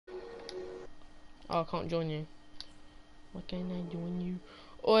Oh, I can't join you. Why can't I join you?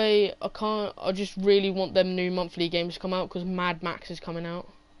 Oi, I can't. I just really want them new monthly games to come out because Mad Max is coming out.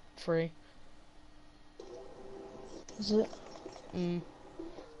 Free. Is it?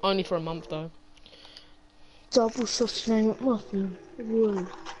 Only for a month though. Double sausage McMuffin. Whoa.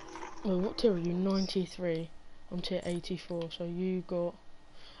 Oh, what tier are you? 93. I'm tier 84. So you got.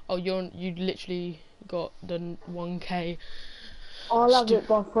 Oh, you literally got the 1K. I'll have it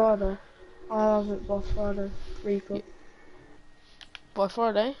by Friday. I'll have it by Friday. Reaper. Yeah, by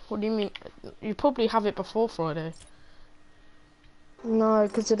Friday? What do you mean? You probably have it before Friday. No,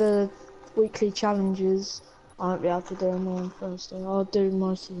 because of the weekly challenges, I won't be able to do them on Thursday. I'll do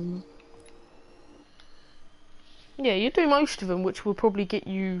most of them. Yeah, you do most of them, which will probably get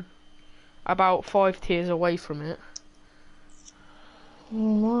you about 5 tiers away from it. Oh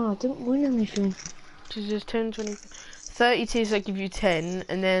no, I didn't win anything. So there's 10, 20, 30 tiers that give you 10,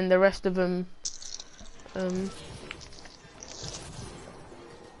 and then the rest of them, and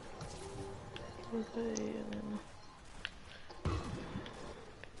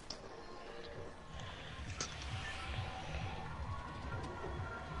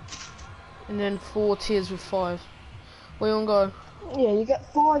then 4 tiers with 5. Where you wanna go? Yeah, you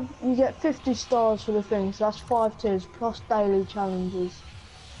get 50 stars for the thing, so that's 5 tiers plus daily challenges.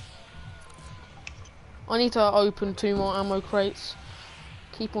 I need to open 2 more ammo crates.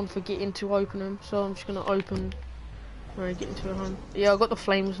 Keep on forgetting to open them, so I'm just gonna open. Alright, get into a home. Yeah, I got the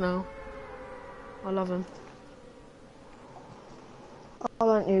flames now. I love them. I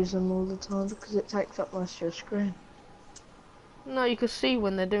don't use them all the time because it takes up most of your screen. No, you can see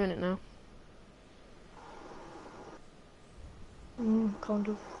when they're doing it now. Kind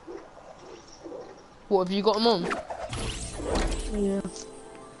of. What, have you got them on? Yeah.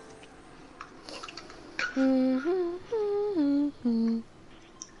 You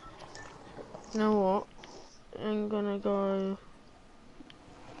know what? I'm gonna go.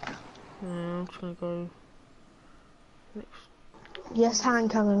 Yeah, I'm just gonna go next. Yes,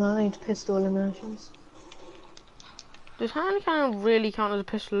 hand cannon. I need pistol eliminations. Does hand cannon really count as a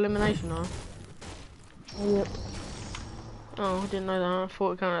pistol elimination though? Yep. Oh, I didn't know that. I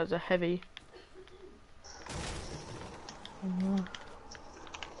thought it counted as a heavy.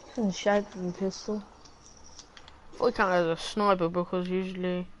 It's in the shape of a pistol. I thought it counted as a sniper because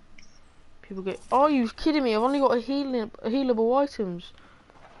usually people get. Oh, you kidding me? I've only got a healable items.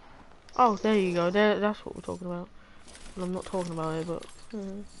 Oh, there you go. There, that's what we're talking about. Well, I'm not talking about it, but.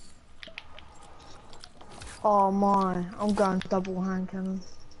 Oh my, I'm going double hand cannon.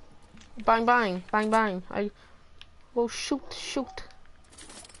 Bang bang, bang bang. Go shoot, shoot.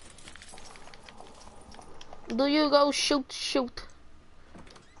 Do you go shoot, shoot?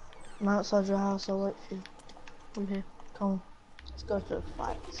 I'm outside your house, I'll wait for you. I'm here. Come on, let's go to the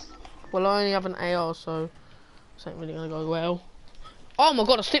fights. Well, I only have an AR, so this ain't really gonna go well. Oh my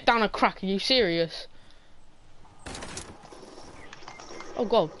god, I slipped down a crack. Are you serious? Oh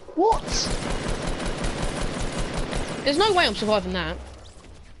god. What? There's no way I'm surviving that.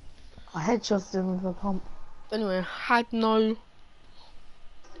 I headshotted him with a pump. Anyway, I had no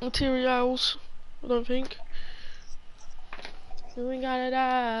materials, I don't think. We gotta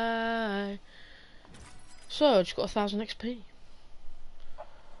die. So, I just got 1000 XP.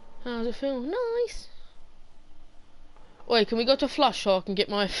 How does it feel? Nice. Wait, can we go to flush so I can get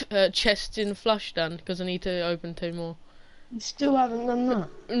my chest in flush done? Because I need to open 2 more. You still haven't done that?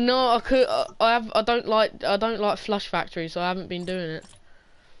 No, I could. I don't like flush factories, so I haven't been doing it.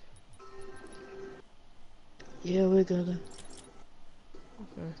 Yeah, we're gonna.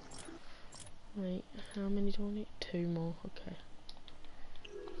 Okay. Wait, how many do I need? 2 more. Okay.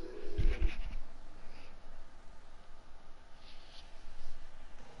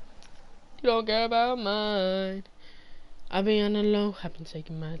 You don't care about mine. I've been on the low. I've been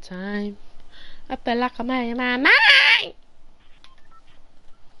taking my time. I feel like I'm out of my mind.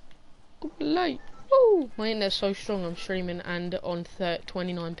 Good light. Woo! My internet's so strong. I'm streaming and on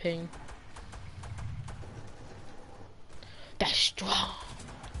 29 ping. That's strong.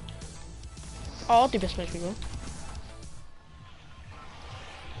 Oh, I'll do best match we go.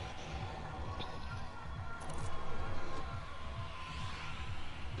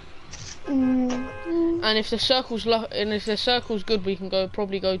 And if the circle's good, we can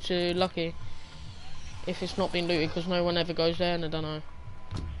probably go to lucky. If it's not been looted, because no one ever goes there, and I don't know.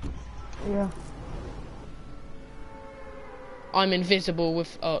 Yeah. I'm invisible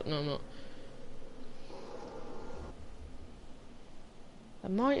with. Oh no, I'm not.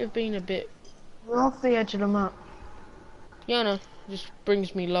 That might have been a bit. We're off the edge of the map. Yeah, no, just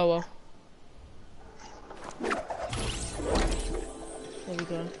brings me lower. There we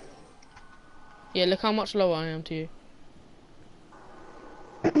go. Yeah, look how much lower I am to you.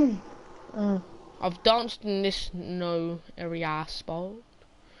 I've danced in this no area spot.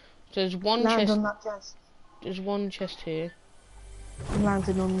 There's one Land chest. on that chest. There's one chest here. I'm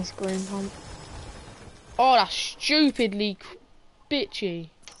landing on this green pump. Oh, that's stupidly bitchy.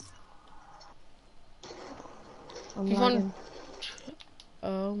 I'm If I'm, landing.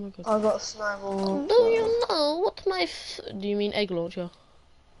 oh my god. I got a snowball Do launcher. you know what my? Do you mean egg launcher?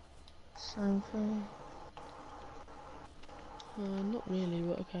 Same thing. Not really,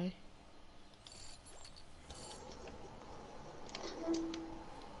 but okay.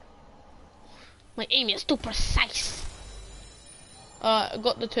 My aim is too precise. I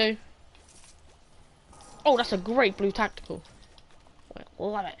got the 2. Oh, that's a great blue tactical. I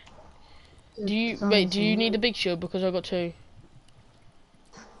love it. Do you wait? Do you need a big shield because I got 2?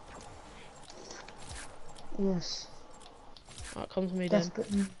 Yes. Alright, come to me then.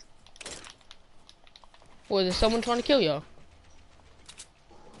 Desperately. What, is there someone trying to kill you?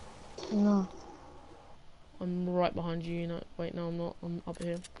 No. I'm right behind you. No, wait, no, I'm not. I'm up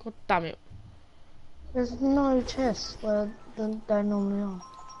here. God damn it. There's no chest where they normally are.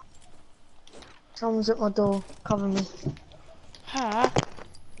 Someone's at my door. Cover me. Ha!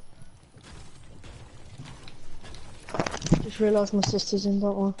 Just realised my sister's in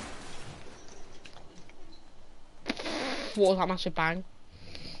that one. What was that massive bang?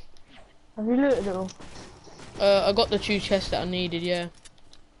 Have you looted it all? I got the 2 chests that I needed, yeah.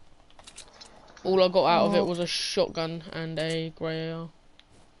 All I got out of it was a shotgun and a grey AR.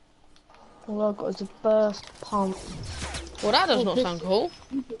 All I've got is a burst pump. Well, that does not sound cool.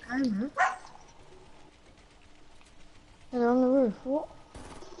 People came here. And they're on the roof. What?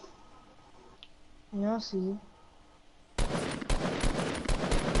 Yeah, I see you.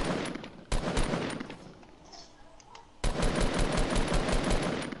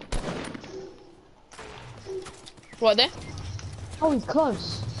 Right there. Oh, he's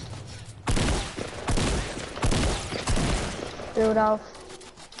close. Build out.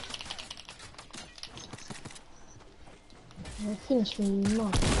 Yeah, finish me, you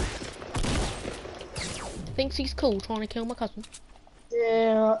mug. Thinks he's cool trying to kill my cousin.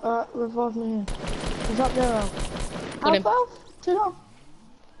 Yeah, revive me here. He's up there, Al. Got him. Alf, 2 health.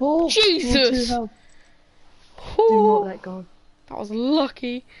 Oh, Jesus! 2 health. Ooh, Do not let go. that was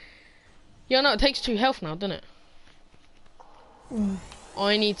lucky. Yeah, no, it takes 2 health now, doesn't it? Mm.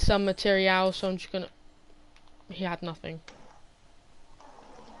 I need some material, so I'm just gonna... He had nothing.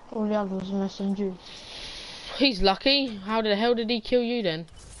 All the others are SMG. He's lucky. How the hell did he kill you then?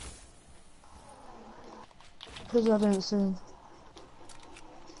 Because I didn't see him.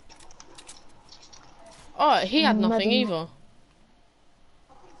 Oh, he had nothing Madam. either.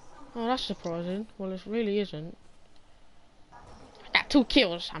 Oh, that's surprising. Well, it really isn't. I got 2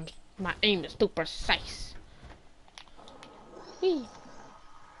 kills. My aim is too precise. Whee.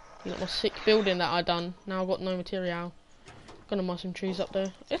 You got my sick building that I done. Now I've got no material. Gonna mow some trees up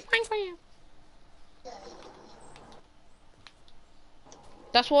there. It's fine for you.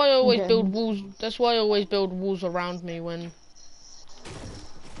 That's why I always build walls. That's why I always build walls around me when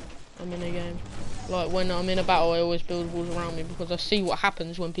I'm in a game. Like when I'm in a battle, I always build walls around me because I see what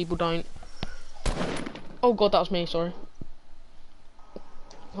happens when people don't. Oh god, that was me. Sorry.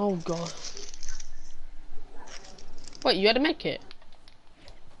 Oh god. Wait, you had to make it?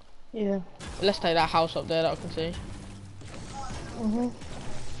 Yeah. Let's take that house up there that I can see.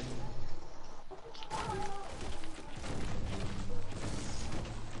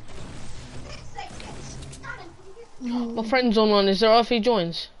 My friend's online. Is there if he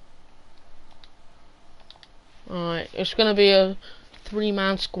joins? Alright, it's gonna be a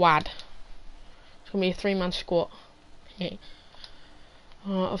 3-man squad. It's gonna be a 3-man squad. Yeah.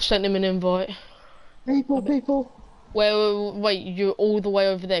 Alright, I've sent him an invite. People. Wait, you're all the way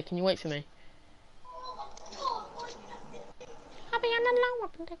over there. Can you wait for me? I'll be on the low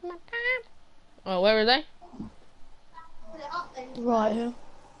up and take my time. Oh, where are they? Right here.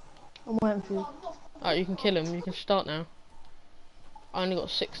 I'm waiting for you. Alright, you can kill him. You can start now. I only got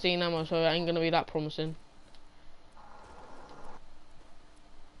 16 ammo, so it ain't gonna be that promising.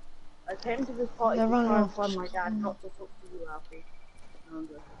 I came to this party They're to running try and off. find my dad, not to talk to you, Alfie.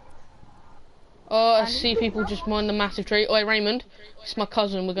 Oh, I see people just mind the massive tree. Oi, Raymond, it's my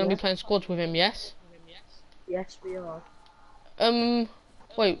cousin. We're gonna be playing squads with him. Yes. Yes, we are.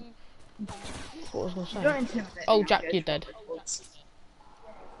 Wait. What was I Don't gonna say? intimidate Oh, me, Jack, okay? you're dead.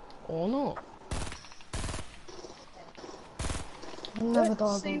 Or not? I'll never Let's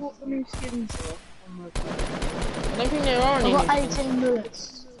die see again. what the new skins are. I don't think there are any. I've got new skins. 18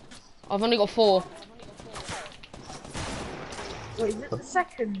 bullets. I've only got 4. Wait, is it the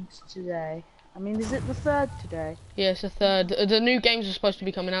second today? I mean, is it the third today? Yeah, it's the third. The new games are supposed to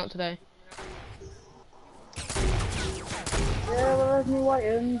be coming out today. Yeah, well, there's new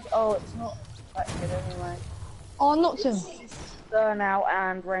items. Oh, it's not that good anyway. Oh, I knocked him. It's Burnout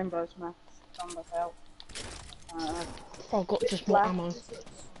and Rainbow Smash. Thumbs out. Oh, I've got just more Whiplash. ammo.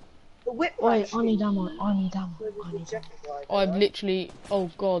 The Wait, Whiplash. I need ammo. I need ammo. With I the need ammo. jacket rider, I've right? literally.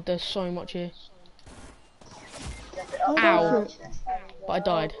 Oh god, there's so much here. Jacket I'll up, go Ow. for it. But I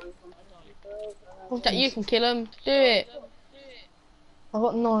died. What's Jack, you this? can kill him. Do it. I've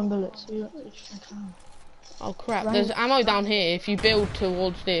got 9 bullets. So you can. Oh crap, Rank. there's ammo down here if you build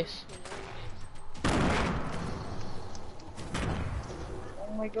towards this. Oh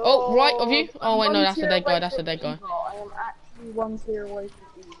my god. Oh, right of you. Oh I'm wait, no, one that's a tier dead guy, away that's a from dead guy. Eva. I am actually 1 tier away from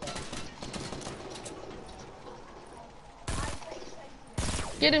Eva.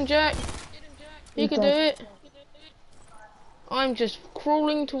 Get him, Jack. You He's can do dead. it. I'm just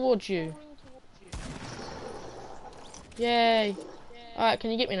crawling towards you. Yay. Alright,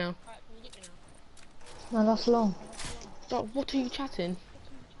 can you get me now? No, that's long. Doc, what are you chatting?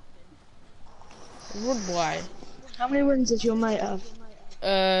 Rude boy. How many wins does your mate have?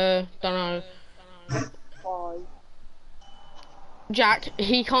 Don't know. 5. Jack,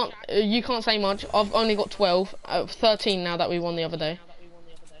 he can't, you can't say much. I've only got 12. 13 now that we won the other day.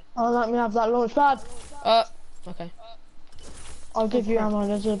 Oh, let me have that launch pad. Okay. I'll give you crap. ammo.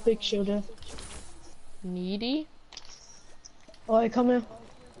 There's a big shield here. Needy. Alright, come here.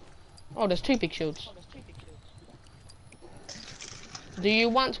 Oh, there's 2 big shields. Do you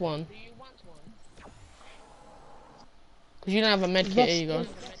want one? Because you don't have a med kit, here you go.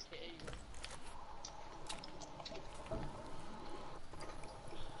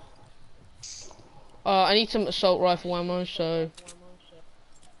 I need some assault rifle ammo, so...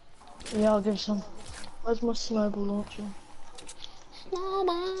 Yeah, I'll give some. Where's my snowball launcher?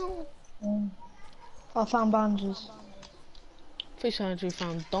 Snowball! I found bandages. If I we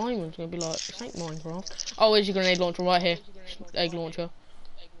found diamonds, gonna be like, this ain't Minecraft. Oh, here's your grenade launcher right here. Egg launcher.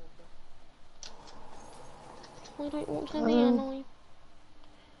 I don't want to be annoying.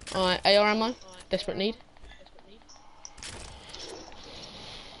 Alright, AR ammo. Desperate need.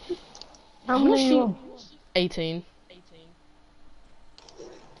 How many are you on? 18.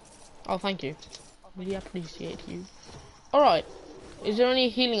 Oh, thank you. Really appreciate you. Alright. Is there any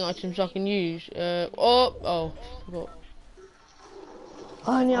healing items I can use? Oh, forgot.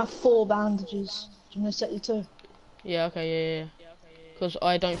 I only have 4 bandages. Do you want to set you 2? Yeah, okay, yeah. Because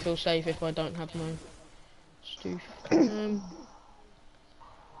I don't feel safe if I don't have my stoof.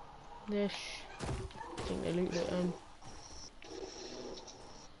 This. I think they looted it.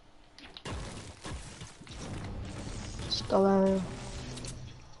 Let's go area.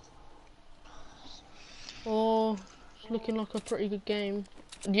 Oh, it's looking like a pretty good game.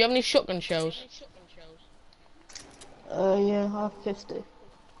 Do you have any shotgun shells? Yeah, I have 50.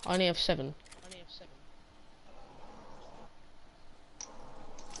 I only have 7.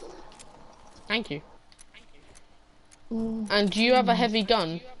 Thank you. And do you have a heavy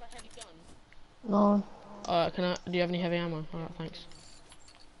gun? No. Do you have any heavy ammo? Alright, thanks.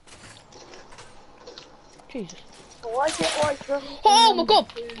 Jesus. Oh, I get like the... Oh my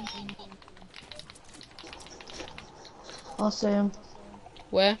god! I'll see him.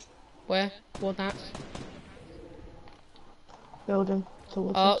 Where? What that? Building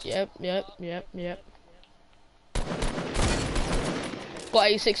towards Oh, us. yep. Got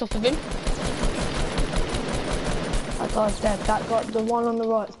 86 off of him. That guy's dead. That guy, the one on the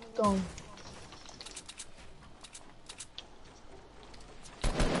right, is gone.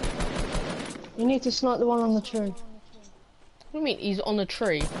 You need to snipe the one on the tree. What do you mean? He's on a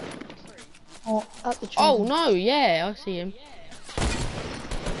tree? Oh, at the tree. Oh no, yeah, I see him.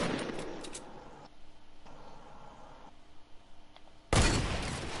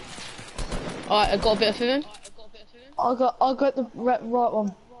 Alright, I got a bit of him. I got the right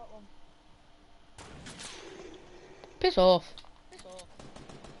one. Piss off.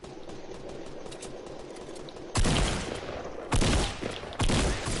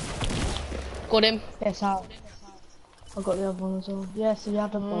 Got him. Yes, how? I got the other one as well. Yeah, so you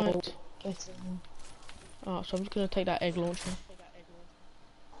have the ball. Right. Get it. Alright, so I'm just gonna take that egg launcher.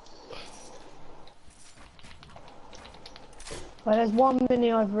 Right, there's one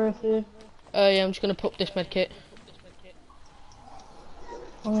mini over here for you. Yeah, I'm just gonna put this med kit.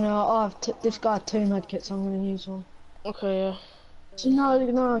 This guy had 2 medkits, so I'm gonna use one. Okay, yeah. So no,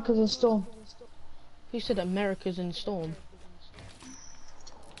 because of the storm. Who said America's in storm?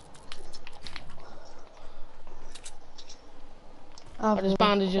 There's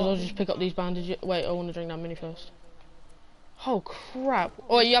bandages, I'll just pick up these bandages. Wait, I wanna drink that mini first. Oh crap!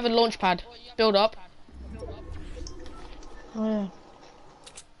 Oh, you have a launch pad. Build up. Oh yeah.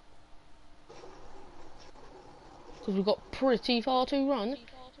 Because we've got pretty far to run.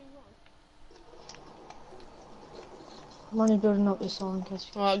 I'm only building up this side in case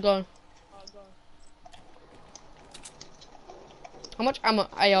you Alright, go. How much ammo,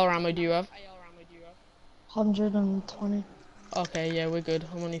 AR ammo do you have? 120. Okay, yeah, we're good.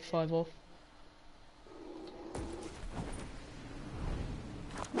 I'm only 5 off.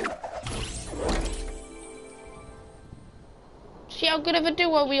 See how good of a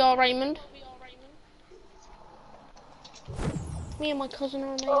duo we are, Raymond? Me and my cousin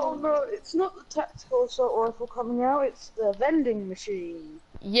are Oh amazing. no, it's not the tactical assault rifle coming out, it's the vending machine.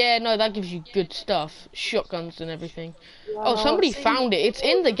 Yeah, no, that gives you good stuff. Shotguns and everything. Yeah, I Oh, know, I've somebody seen found it. It's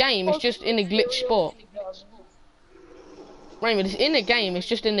in the game. It's just in a glitch spot. Raymond, it's in the game. It's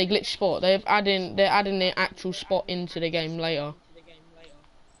just in the glitch spot. They're adding the actual spot into the game later.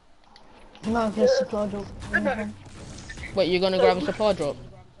 No, there's supply drop. Wait, you're gonna grab a supply drop?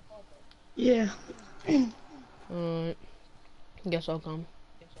 Yeah. Alright. Guess I'll come.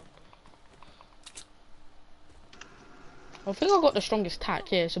 I think I got the strongest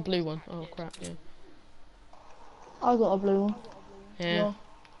tack. Yeah, it's a blue one. Oh crap, yeah. I got a blue one. Yeah.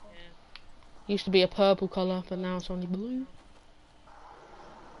 Used to be a purple colour, but now it's only blue.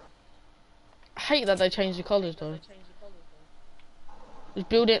 I hate that they changed the colours though. Just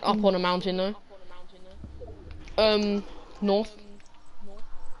build it up on a mountain though. North.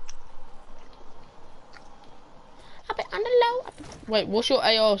 Up it on the low. Wait, what's your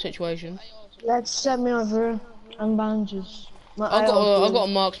AR situation? Let's send me over and bandages. My I AR's got blue. a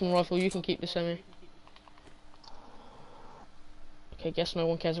marksman rifle. You can keep the semi. Okay, guess no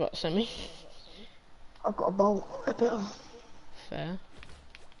one cares about the semi. I've got a bolt. A bit of. Fair.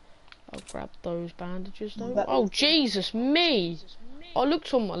 I'll grab those bandages though. That- Oh Jesus me! I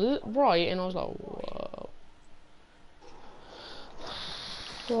looked on my right and I was like, whoa.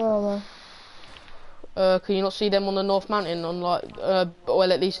 Where are they? Can you not see them on the North Mountain? On like,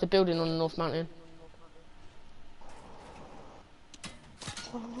 well, at least the building on the North Mountain.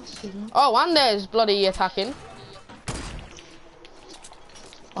 Oh, I see them. Oh, and there's bloody attacking.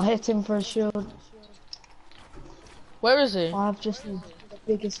 I hit him for a shield. Where is he? I have just the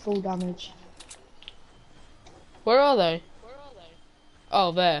biggest full damage. Where are they?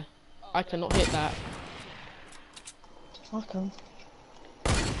 Oh, there. I cannot hit that. I can.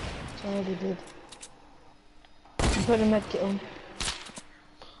 I already did. I'm putting a medkit on.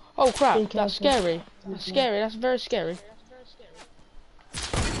 Oh crap, Be that's careful. scary. That's scary, that's very scary.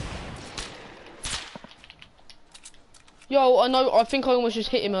 Yo, I know, I think I almost just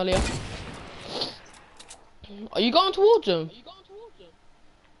hit him earlier. Are you going towards him?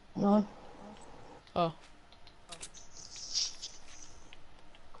 No. Oh.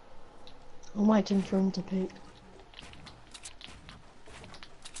 I'm waiting for him to peek.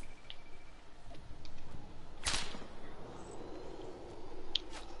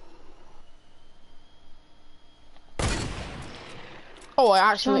 Oh, I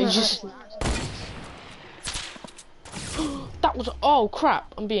actually No, just... That was... Oh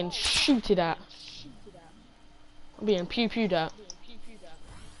crap, I'm being shooted at. I'm being pew-pewed at.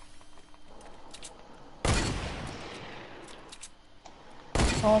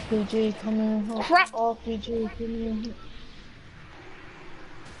 RPG coming. Crap! RPG coming.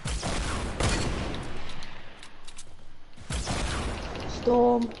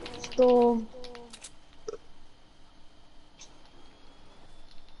 Storm. Storm.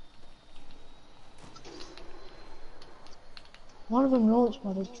 One of them launched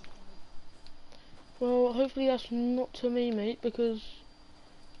padded. Well, hopefully that's not to me, mate, because...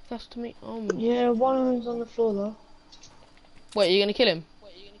 If that's to me... Yeah, one of them's on the floor though. Wait, are you gonna kill him?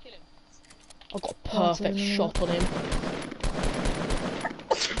 I got a Can't see perfect him shot on him.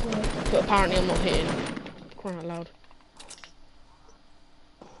 But apparently I'm not hitting. Crying out loud.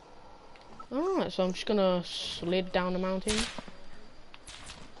 Alright, so I'm just gonna slid down the mountain.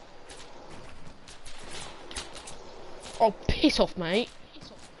 Oh, piss off, mate.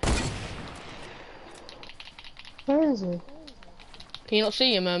 Where is he? Can you not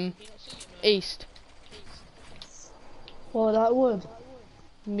see him, east? Oh, that wood.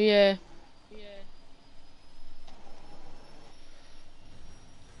 Yeah.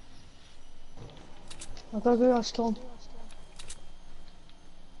 I gotta go ask Tom.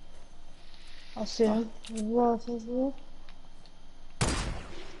 I see him. Right over there.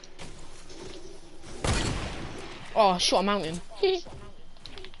 Oh, I shot a mountain.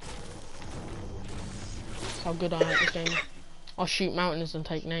 How good I am at this game. I'll shoot mountains and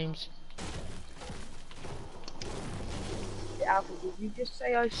take names. Alfie, did you just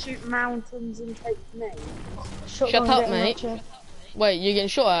say I shoot mountains and take names? Shut Shotgun up, getting that mate. chest. Wait, you're getting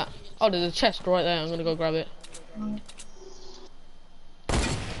shot at? Oh, there's a chest right there. I'm gonna go grab it. Right.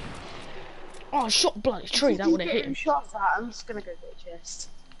 Oh, I shot a bloody If tree. you That keep would have hit getting him. shot at, I'm just gonna go get a chest.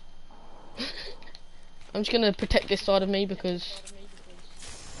 I'm just gonna protect this side of me because...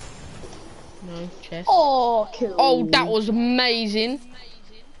 No, chest. Oh, kill. Oh, that was amazing.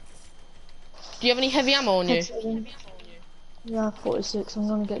 Do you have any heavy ammo on you? Headset in. Yeah, 46. I'm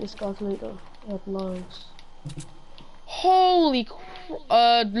gonna get this guy's loot though. He had loads. Holy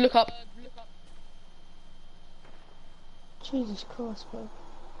look up. Jesus Christ, bro.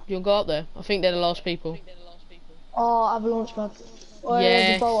 You'll go up there. I think they're the last people. Oh, I have a launch pad. Oh, yeah,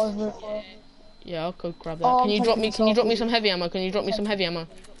 there's a bolt over it. Oh, Yeah, I'll go grab that. I'm Can you drop taking me? this Can you off drop me with some you. heavy ammo? Can you drop me some heavy ammo?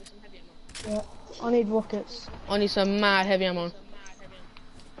 Yeah, I need rockets. I need some mad heavy ammo.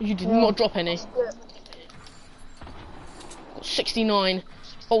 You did Yeah. not drop any. Yeah. Got 69.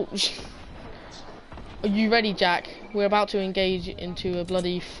 Oh, are you ready, Jack? We're about to engage into a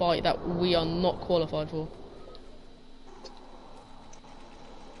bloody fight that we are not qualified for.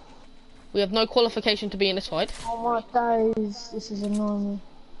 We have no qualification to be in this fight. Oh my days, this is annoying me.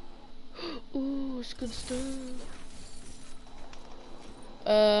 Ooh, it's good stuff.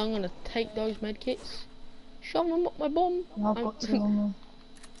 I'm gonna take those medkits. Shove them up my bum. I've got two on me.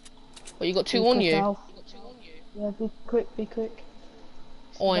 Well, you got two Be on quick, you. Alf. Yeah, be quick, be quick.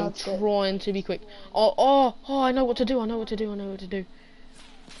 Oh, I'm That's it. trying to be quick. Oh, I know what to do. I know what to do.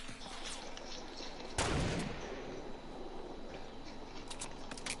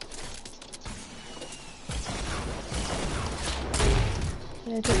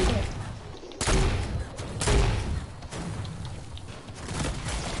 Yeah, just quick.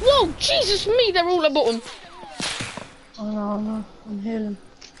 Whoa, Jesus me, they're all at bottom. Oh no, I'm healing.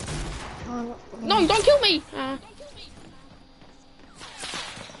 Oh, No, don't kill me.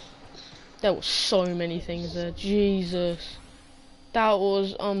 There were so many things there. Jesus. That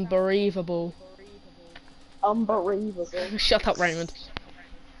was unbelievable. Unbelievable. Shut up, Raymond.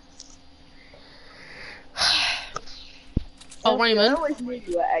 Oh, I Raymond. always knew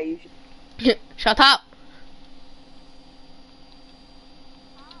you were Asian. Shut up.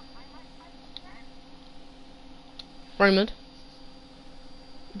 Raymond.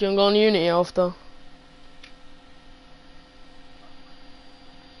 Do you want to go on Unity after?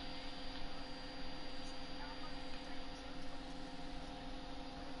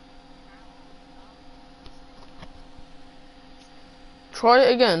 Try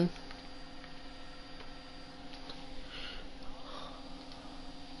it again.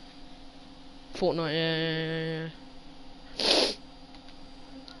 Fortnite, yeah.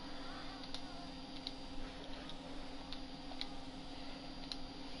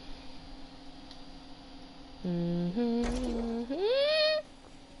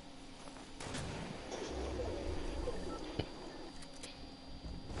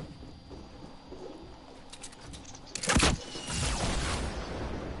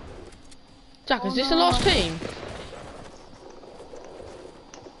 Jack, is this the last team?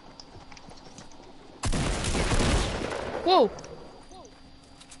 Whoa!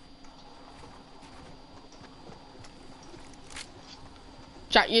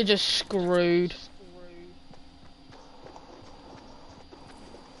 Jack, you're just screwed.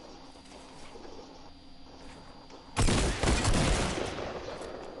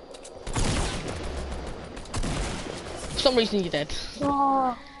 For some reason you're dead.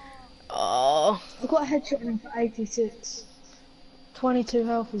 Oh, Oh. I got a headshot in him for 86. 22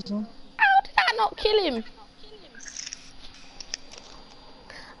 health is on. How did that not kill him?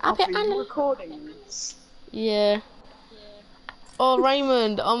 Alfie, you recording this? Yeah. Oh,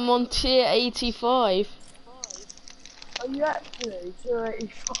 Raymond, I'm on tier 85. Are you actually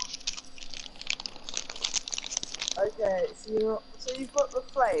 284? Okay, so you've got the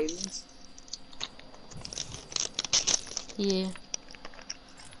flames. Yeah.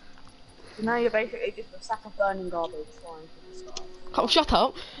 So now you're basically just a sack of burning garbage flying to the sky. Oh, shut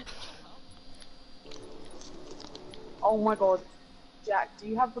up. Oh my god. Jack, do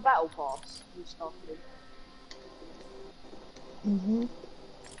you have the battle pass you started? Mhm.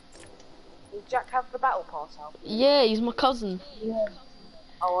 Does Jack have the battle pass out? Yeah, he's my cousin. Yeah.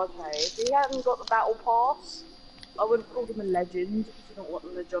 Oh, okay. If he hadn't got the battle pass, I would have called him a legend. If you don't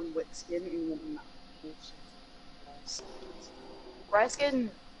want the John Wick skin, you want that. Rare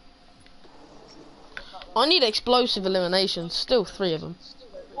skin. I need explosive eliminations. Still 3 of them.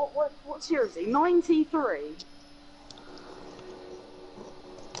 What's tier is he? 93.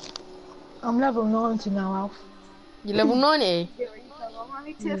 I'm level 90 now, Alf. You level 90? Yeah, he's so I'm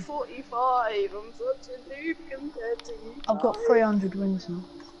only tier 45. I'm such a noob compared to you. I've got 300 wins now.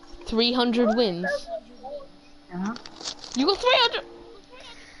 300 wins. Yeah. You got 300.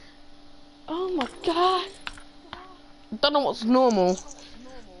 Oh my god. Don't know what's normal.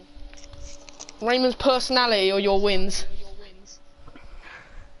 Raymond's personality or your wins.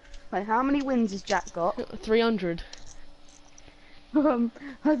 Wait, how many wins has Jack got? 300.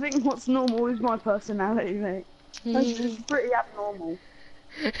 I think what's normal is my personality, mate. That's Mm. just pretty abnormal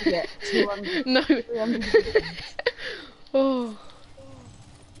to get 200, No. 300 wins. Oh.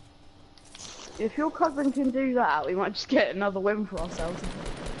 If your cousin can do that, we might just get another win for ourselves.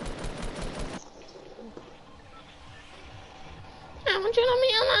 I want you to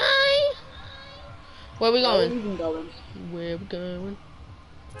be alive. Where we Where are we going? even going? Where we going?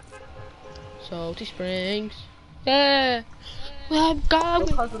 Salty Springs. Yeah. Where I'm Your going.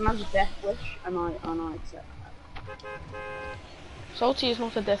 cousin has a death wish, and I accept that. Salty is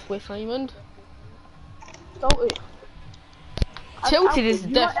not a death wish, Raymond. Salty. Tilted is a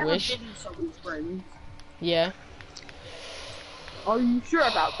Alfred, you might death ever wish. give you something friends. Yeah. Are you sure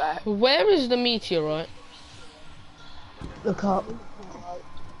about that? Where is the meteorite? Look up.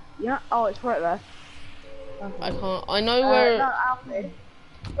 Yeah. Oh, it's right there. I can't. I know where. No, Alfred.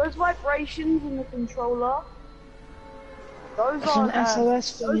 Those vibrations in the controller. Those It's an aren't.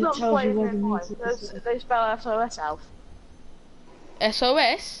 SOS thing Those that aren't tells you playing where their the mind. meter Those, is. they spell SOS, Alf.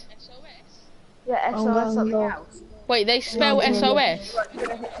 SOS? Yeah, I'm SOS going something low. else. Wait, they spell Yeah, SOS? Like, you're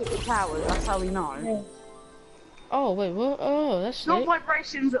gonna hit the towers. That's how we know. Yeah. Oh, wait, what? Oh, that's It's not sick.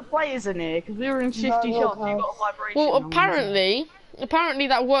 vibrations that players in here, because we were in shifty No, shots. no. You got a vibration. Well, on the side. apparently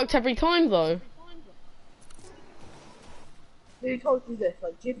that worked every time, though. Who told you this?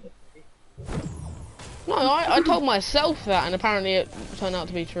 Like Jim? No, I told myself that, and apparently it turned out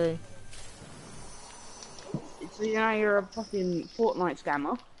to be true. So you know you're a fucking Fortnite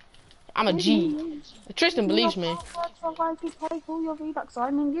scammer. I'm a G. Tristan believes me. So I could take all your V-Bucks on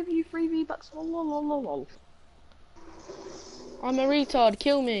and give you free V-Bucks. Lol. I'm a retard,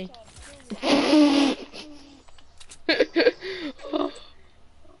 kill me. I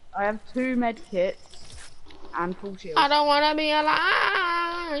have 2 med kits and full shield. I don't wanna be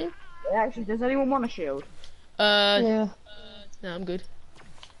alive. Actually, does anyone want a shield? Yeah. No, I'm good.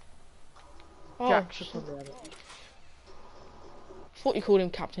 Oh, Jack should probably have it. thought you called him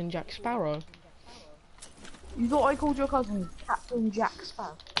Captain Jack Sparrow. You thought I called your cousin Captain Jack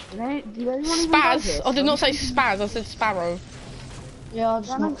Spaz? Did anyone even go Spaz? here? I did not say Spaz, I said Sparrow. Yeah, I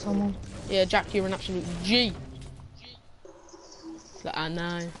just knocked someone. Yeah, Jack, you're an absolute G. Like, I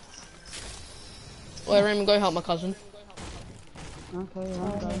know. Well, Raymond, go help my cousin. Okay,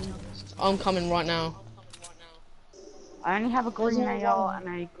 I'm going. I'm coming right now. I only have a green AR and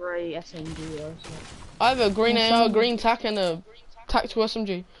a grey SMG though, so. I have a green AR, green tac, and a tactical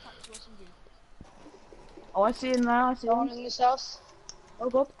SMG. Oh, I see him there, I see him. In this house? Oh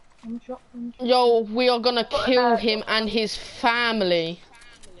god, I'm shot. Yo, we are gonna kill him and his family.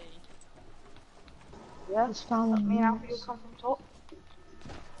 Yeah, His family. me and Alfie will come from top.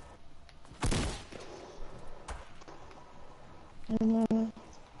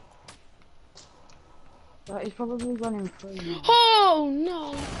 But he's probably running through now. Oh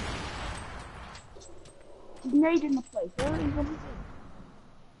no! He's nading the place, where is he?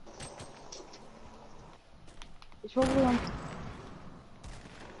 He's probably on.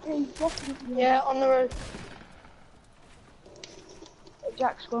 Yeah, he's definitely. Yeah, on the road.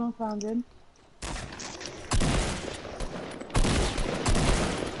 Jack's gone and found him.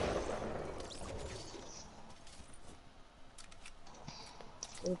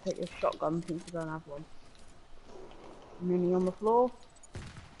 We'll take your shotgun since you don't have one. Mini on the floor.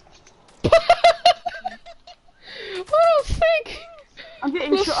 Oh, sick! I'm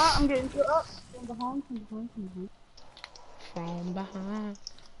getting shot at, I'm getting shot at. From behind. From behind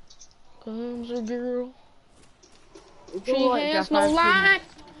comes a girl. It's She all right, has Jack, no I've seen life.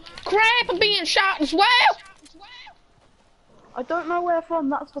 Crap, I'm being shot as well. it. I don't know where from,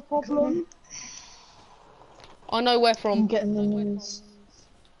 that's the problem. I know where I'm from. getting the news.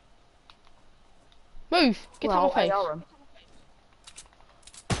 Move. Get out of my face. AR him.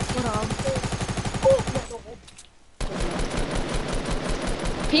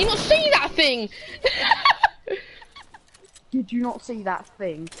 Can you not see that thing? Did you not see that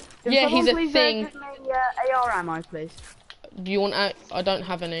thing? Can Yeah, someone he's a please, thing. give me AR ammo, please. Do you want? I don't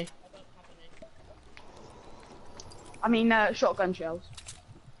have any. I mean, shotgun shells.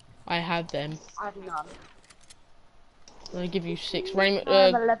 I have them. I have none. I'll give you 6. Raymond.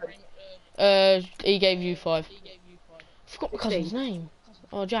 I have 11. He gave you 5. Forgot my 16. cousin's name.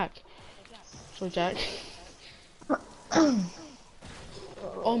 Oh, Jack. Sorry, Jack.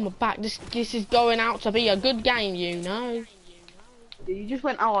 Oh, my back. This is going out to be a good game, you know. You just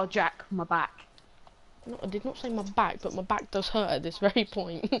went, oh, Jack, my back. No, I did not say my back, but my back does hurt at this very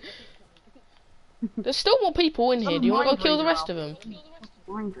point. There's still more people in here. Do you want to go kill the rest of them?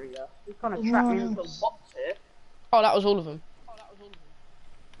 Mind reader. He's kind of trapped me into a box here. Oh, that was all of them.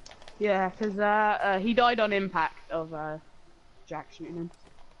 Yeah, because he died on impact of Jack shooting him.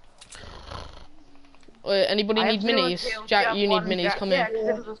 Anybody need minis? Jack, you need minis. Come yeah, in. because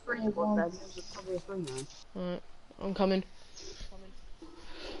it was a free one then. It was probably a free man. Alright, I'm coming.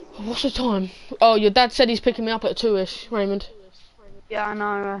 What's the time? Oh, your dad said he's picking me up at 2ish, Raymond. Yeah, I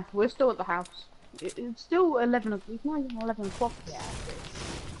know. We're still at the house. It's still 11 o'clock. It's not even 11 o'clock yet.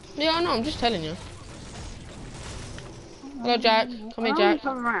 Yeah, I know. I'm just telling you. Hello, Jack. Come here, Jack.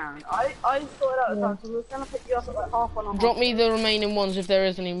 Come around. I sorted out the time, so we're gonna pick you up at like 1:30. Drop me the remaining ones if there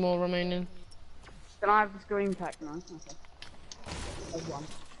is any more remaining. Can I have the screen pack now? Okay. There's one.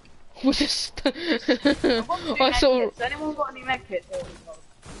 We just. I saw. Has anyone got any med kits?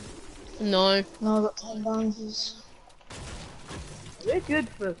 No. No, I got 10 bounces. We're good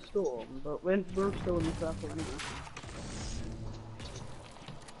for a storm, but we're still in the circle anyway.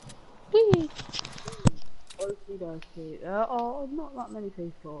 Whee! Okie dokie. Oh, not that many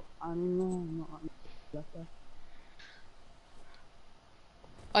people. I mean, no, not that many left there.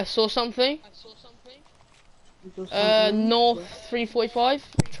 I saw something. North 345.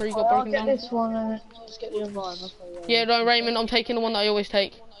 Tree got broken I'll down. get this one and then just get the other one. Yeah, no, Raymond, I'm taking the one that I always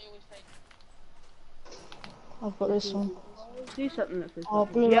take. I've got this one. Do something that's Oh,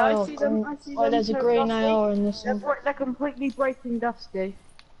 blue yeah, AR. I see them. I see Oh, them. there's a So green Dusty. AR in this one. They're completely breaking Dusty.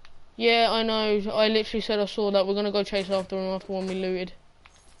 Yeah, I know. I literally said I saw that. We're gonna go chase after him after one we looted.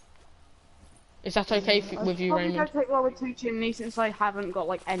 Is that okay with you, Probably Raymond? don't take lower 2 chimneys since I haven't got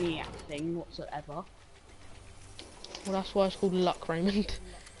like any acting whatsoever. Well, that's why it's called luck, Raymond.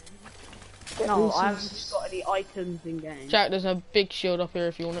 No, I haven't just got any items in game. Jack, there's a big shield up here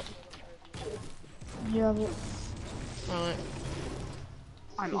if you want it. You have it. Alright.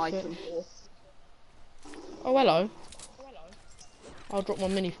 I'm item 4. Oh, hello. I'll drop my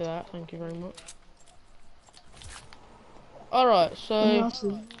mini for that, thank you very much. Alright, so...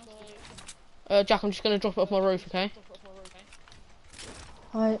 Jack, I'm just gonna drop it off my roof, okay?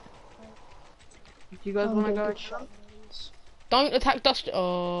 Right. Do you guys want to go? Don't attack Dusty.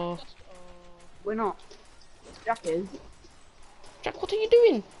 Oh. We're not. Jack is. Jack, what are you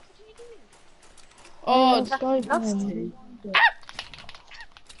doing? Oh, Dusty.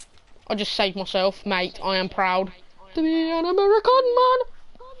 I just saved myself, mate. I am proud to be an American man.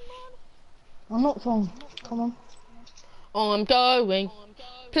 I'm not wrong. Come on. I'm going.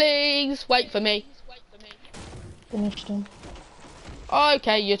 Please wait for me. Finished him.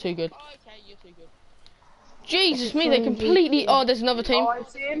 Okay, you're too good. Jesus me, they completely. Oh, there's another team. Oh, I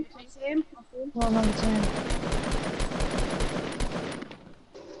see him. I see him. Not another team.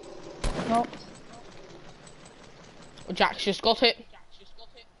 Nope. Jack's just got it.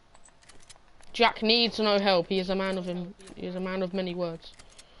 Jack needs no help. He is a man of him. He is a man of many words.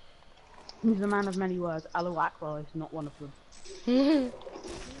 He's a man of many words. Aloe Akbar is not one of them.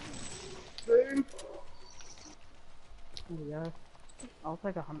 Boom. There we go. I'll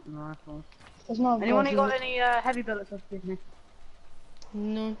take a hunting rifle. Anyone got any heavy bullets left with me?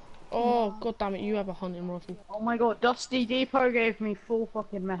 No. Oh, god damn it, you have a hunting rifle. Oh my god, Dusty Depot gave me full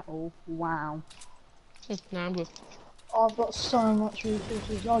fucking metal. Wow. Nah, I'm good. I've got so much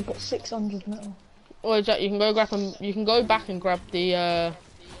resources. I've got 600 metal. Oh, Jack, you can go grab them. You can go back and grab the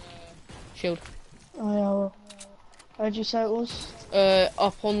shield. Oh yeah, well. Where'd you say it was?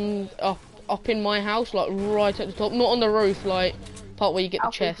 Up in my house, like right at the top, not on the roof, like part where you get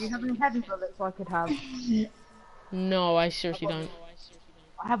the chest. Do you have any heavy bullets I could have? No, I seriously don't.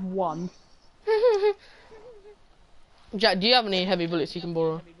 I have one. Jack, do you have any heavy bullets you can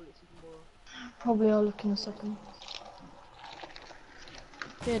borrow? Probably I'll look in a second.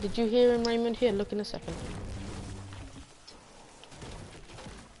 Yeah, did you hear him, Raymond? Here, look in a second.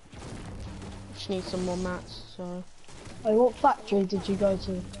 Just need some more mats, so... Wait, what factory did you go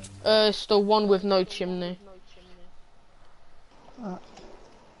to? It's the one with no chimney.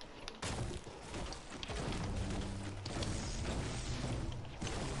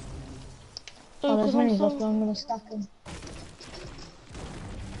 Oh, there's many left, but I'm gonna stack them.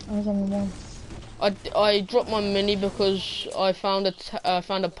 There's only one. I dropped my mini because I found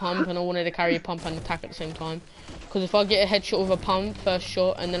a pump and I wanted to carry a pump and attack at the same time. Because if I get a headshot with a pump, first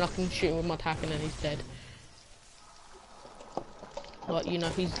shot, and then I can shoot him with my attack and then he's dead. Like, you know,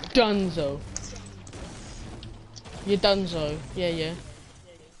 he's donezo. You're donezo. Yeah, yeah.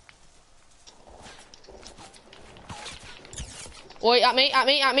 Oi, at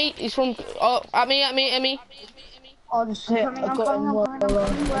me. He's from. Oh, at me. Oh, just I'm hit. coming, I I'm got coming, him I'm well. coming, I'm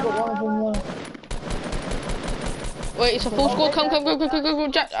coming. I Where, got where, one of where, them where? well. Wait, it's a full squad. Go,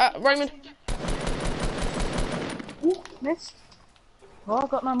 Jack, Raymond. Ooh, missed. Oh, I've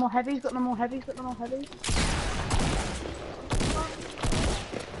got no more heavies, got no more heavies.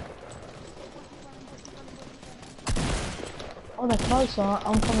 Oh, they're close.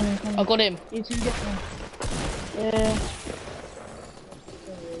 I'm coming. I got him. You two get them. Yeah.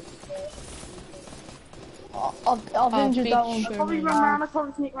 I've A injured big that one. I'll show, probably man. run round, I'll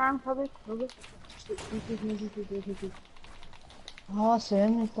probably sneak round, probably. Oh, I see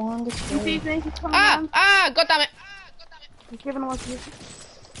him. He's behind the He tree. sees me, he's coming round. God damn it. He's giving away to you.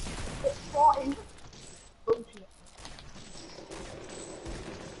 It's fine. Bullshit.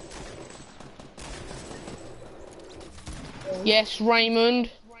 Yes,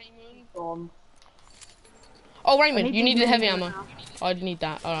 Raymond. Gone. Oh, I Raymond, need you these needed heavy minis ammo. now. I need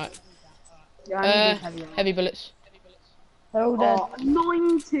that. All right. Yeah, I need these heavy ammo. Heavy bullets. They're all dead. Oh,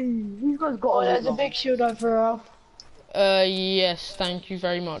 90! These guys got Oh, a there's a lot. big shield over Ralph. Yes, thank you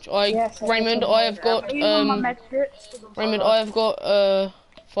very much. Yes, Raymond, I have got, I need one of my med kits. 'Cause I'm so Raymond, low. I have got,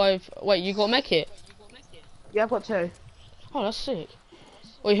 5, wait, you got a med kit? Yeah, I've got 2. Oh, that's sick.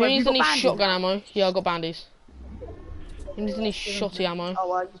 Wait, who Wait, have needs you got any bandies shotgun now? ammo? Yeah, I got bandies. Who needs any shotty ammo? Oh,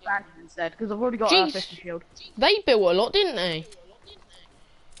 well, use bandies instead, because I've already got Jeez. a 50 shield. They built a lot, didn't they?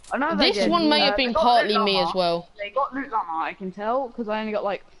 I know they This did. one may have They been got partly loot me armor. as well. They got loot armor, I can tell, because I only got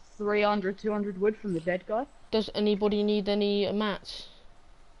like 300, 200 wood from the dead guy. Does anybody need any mats?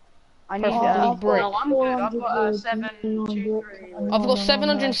 I need, Preferably I've brick. no, I'm good. I've 400 got wood, 7, 2, 900 3. and I've got 999.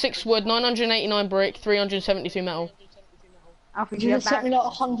 706 wood, 989 brick, 372 metal. Alfie, do You you just have sent me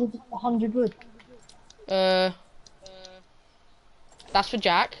like bandies? 100 wood. That's for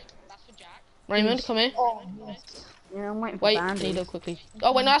Jack. Raymond, come here. Oh, yes. Yeah, I'm waiting for Wait, bandies. Nido, quickly.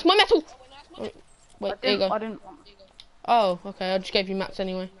 Oh, wait, no, that's my metal! Wait, there you go. I didn't want... Oh, okay, I just gave you mats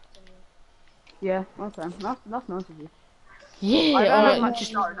anyway. Yeah, okay. That's nice of you. I Yeah, don't have alright, much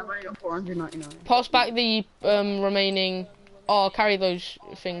just stone, I've only got 499. pass back the remaining... Oh, I'll carry those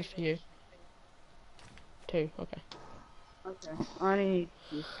things for you. 2, okay. Okay, I need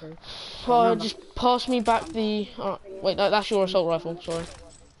these 2. Oh, just pass me back the... wait, no, that's your assault rifle, sorry.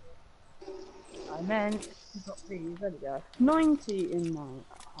 I meant to drop these, there we go. 90 in my...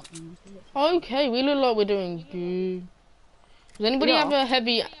 Okay, we look like we're doing good. Does anybody Yeah. have a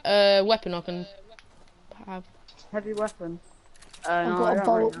heavy weapon I can have? Heavy weapon. I've No, got I a don't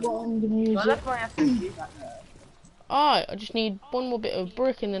bolt, really but know. I'm gonna use I it. left my SMG back there. Alright, I just need one more bit of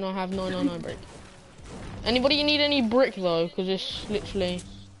brick and then I'll have 999 brick. Anybody need any brick though? Because it's literally...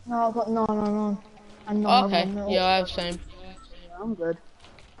 No, I've got 999 and Okay, 999. yeah, I have the same. Yeah, I'm good.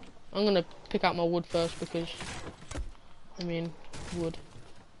 I'm gonna pick out my wood first because... I mean, wood.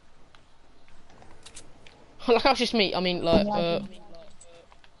 Like, that's just me. I mean, like,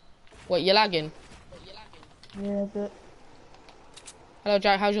 wait, you're lagging? Yeah, but... Hello,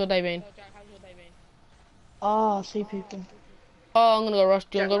 Jack, how's your day been? Ah, I see people. Oh, I'm gonna go rush.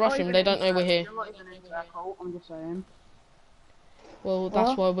 Do you wanna go You're rush not them? even They don't know into we're that- here. You're not even into that cult, I'm just saying. Well, that's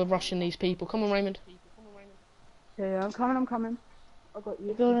What? why we're rushing these people. Come on, Raymond. Yeah, I'm coming. I got you.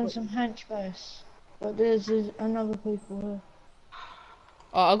 We're building some hench base. But there's another people here.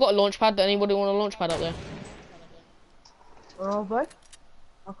 I got a launch pad. Does anybody want a launch pad up there? Where are they?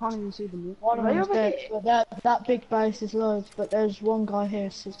 I can't even see them yet. One of Are they them's over dead, here? but that big base is loads, but there's one guy here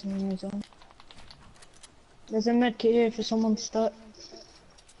sitting in his own. There's a medkit here for someone to start.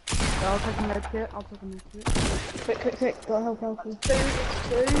 Yeah, I'll take a med kit. Quick, gotta help Alfie.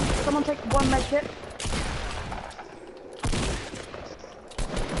 Two. Someone take one med kit.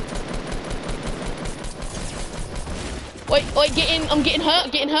 Wait, get in. I'm getting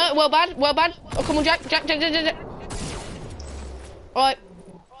hurt. Well bad. Oh, come on, Jack. Alright.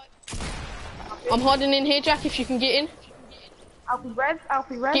 I'm hiding in here, Jack, if you can get in. Alfie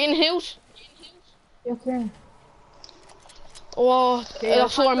red. Get in heels. Okay. Oh, Yeah, I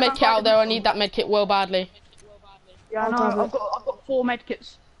saw a med kit out there. I need that med kit well badly. Yeah, I'll no, grab I've got 4 med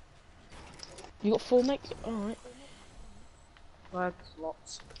kits. You got 4 med kits? Alright.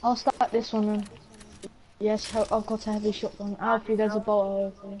 Slots. I'll start this one then. Yes, I've got a heavy shotgun. Alfie, there's a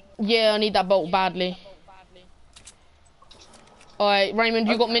bolt over here. Yeah, I need that bolt badly. Alright, Raymond,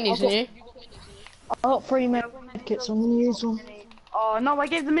 you got minis, didn't you? I've got 3 medkits, I'm gonna use them. Oh no, I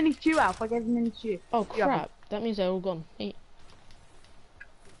gave the minis to you, Alf. I gave the minis to you. Oh Yeah. crap, that means they're all gone. Hey.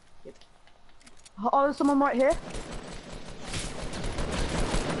 Oh, there's someone right here.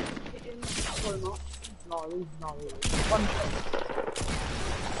 One shot.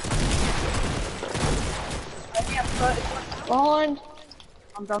 I only have 30 Behind.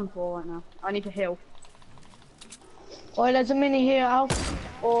 I'm done for right now. I need to heal. Oh, there's a mini here, Alf.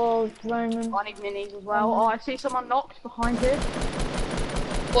 Or Raymond. I need minis as well. Oh, I see someone knocked behind here.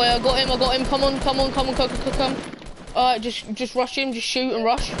 Boy, I got him. Come on, come. Alright, just rush him, just shoot and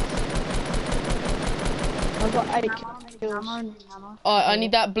rush. I've got 8 kills. Ammo. Alright, I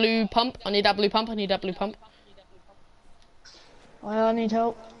need that blue pump. I need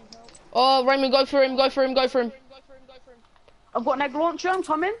help. Oh, Raymond, go for him. I've got an egg launcher. I'm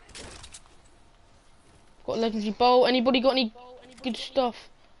coming. Got a legendary bolt. Anybody got any good stuff?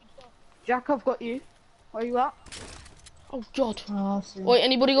 Jack, I've got you. Where you at? Oh God. Oh, I see. Wait,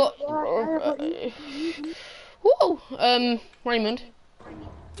 anybody got? Whoa. Raymond,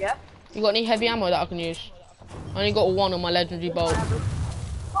 Yeah. you got any heavy ammo that I can use? I only got 1 on my legendary bolt.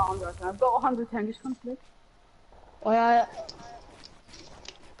 Oh, I'm joking. I've got 110. Just come to me. Oh,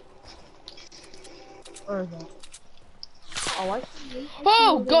 Where is that? Oh, wait.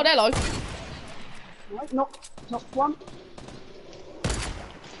 Oh God, hello. Right, knock one.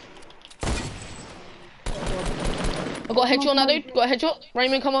 I got a headshot now, dude. Got a headshot.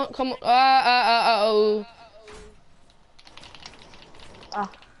 Raymond, come on. Oh. Ah.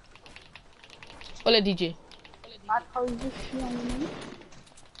 Ole DJ. Bad position on me.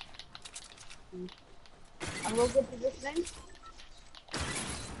 I'm real good positioning.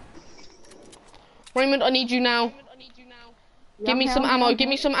 Raymond, I need you now. Give me some ammo. Wait.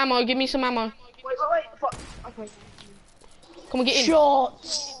 Fuck. Okay. Come on, get in.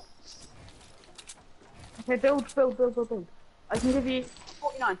 shots! Okay, build. I can give you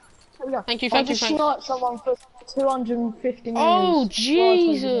 49. Here we go. Thank you. I just sniped someone for 250 meters. Oh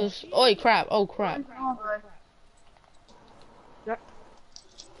Jesus! Oh crap! Jack.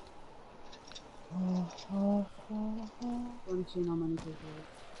 Oh. Don't see how many people.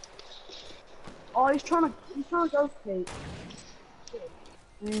 Oh, he's trying to go Pete.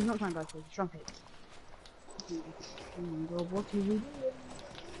 He's not trying to go Pete. He's trying to Pete. What is he doing?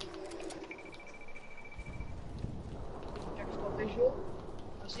 Jack's got visual.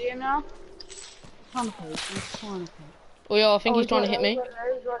 I see him now. He's trying to Pete. Oh yeah, I think he's trying to hit me.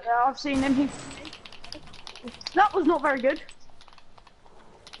 He's right there. I've seen him. That was not very good.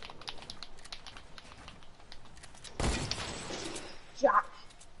 Jack.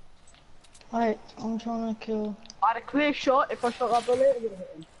 Wait, I'm trying to kill. I had a clear shot. If I shot that bullet, it would have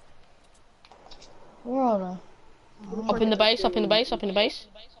hit him. Where are they? Up in the base.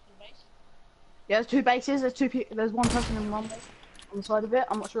 Yeah, there's 2 bases. There's one person in one base on the side of it.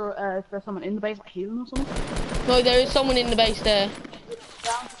 I'm not sure if there's someone in the base, like healing or something. No, there is someone in the base there.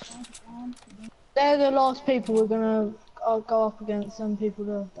 They're the last people we're gonna go up against. Some people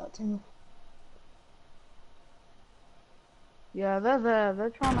that team. Yeah, they're there. They're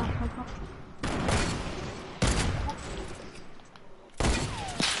trying to.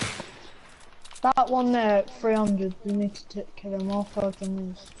 That one there at 300. We need to kill him. I'll focus on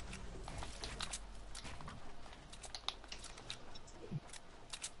this.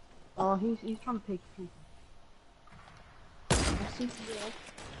 Oh, he's trying to take you.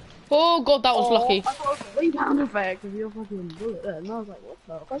 Oh God, that was lucky. I thought it was a rebound effect of your fucking bullet there, and I was like, what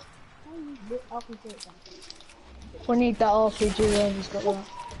the fuck? We need that RPG. Whoever's got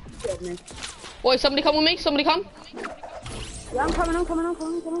that. Boy, somebody come with me. Somebody come. Yeah, I'm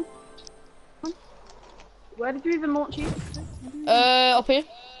coming. Where did you even launch you? Up here.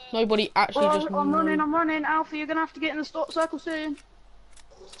 Nobody actually just. I'm running. Alpha, you're gonna have to get in the circle soon.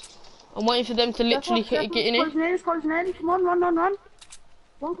 I'm waiting for them to literally get in it. Closing in. Come on, run. Run, come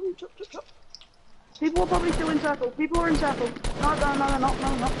on, chop. People are probably still in circle. No, they're not.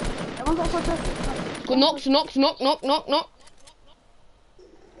 Everyone's outside circle. Got knocked.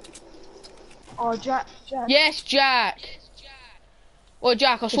 Oh, Jack. Yes, Jack. Well,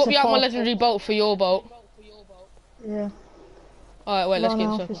 Jack, I'll swap you out my legendary bolt for your bolt. Yeah. Alright, wait, let's get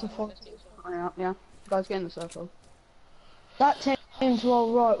in the Alpha, circle. Yeah. Guys, get in the circle. That team's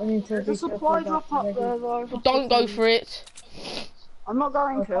well right. We need to. There's a supply drop up there, though. Don't go for it. I'm not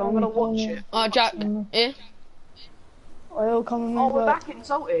going to. I'm gonna watch it. Alright, Jack, here. Are they all coming Oh, in? we're back in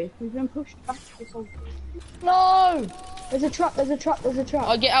Salty. We've been pushed back to Salty. No! There's a trap.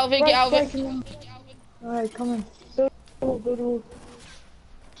 I'll get out of it, Alright, come in. Build a wall.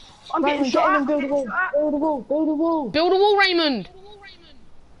 I'm getting Raymond, shot get in at. and build a wall. Build a wall. Build a wall, Raymond.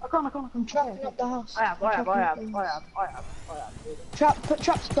 I can't. I'm trapping up the house. I have. Put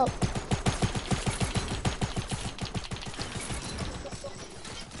traps up.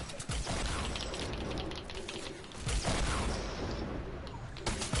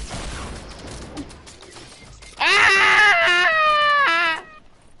 Ah!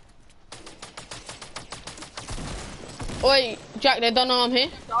 Wait, Jack, they don't know I'm here.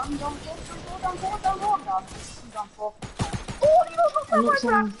 Done, done, I'm done for. Oh, you don't I look need at my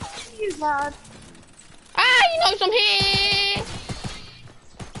some. back. You bad. Ah, he knows I'm here.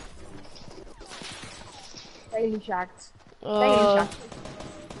 Daily shags. Daily Uh, shags.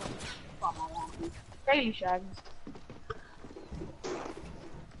 Come on, Daily shags.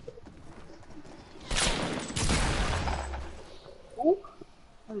 Oh,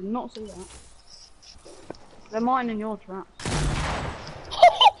 I did not see that. They're mine in your trap.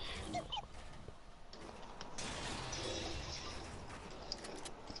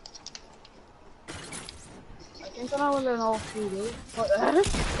 I think I know what they're all through. What the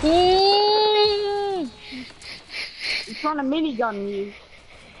heck? Ooh. He's trying to minigun you.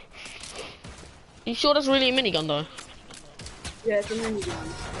 You sure that's really a minigun though? Yeah, it's a minigun.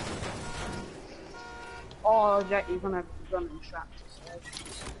 Oh, Jack, you're gonna run in traps instead.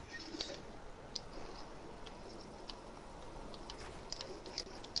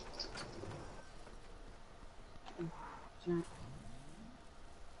 Jack.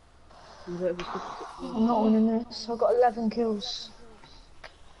 I'm not winning this. I've got 11 kills.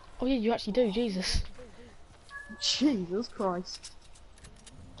 Oh yeah, you actually do. Jesus. Jesus Christ.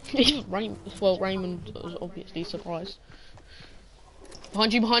 Well, Raymond was obviously surprised.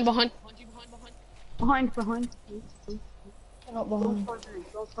 Behind you, behind. Behind. They're not Don't behind.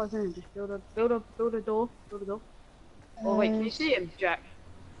 close in. Just build a door. Oh wait, can you see him, Jack?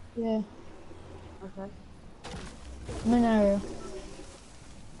 Yeah, Okay. I'm in area.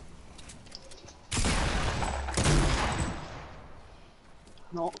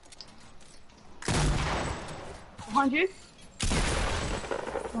 Not. Behind you?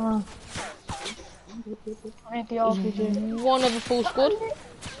 I need the RPG. One of a full squad.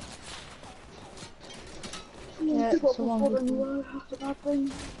 Yeah, it's a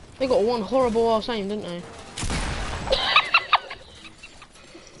one. They got one horrible ass aim, didn't they?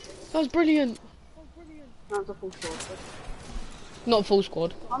 That was brilliant. That's a full sword. Not full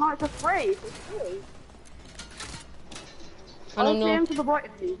squad. Oh no, it's a three. It's a three. I don't See know. him to the right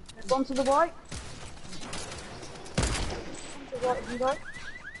of you. There's one to the right. One to the right of you guys.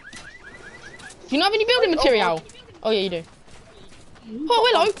 Do you not have any building material? Oh yeah, you do. Oh,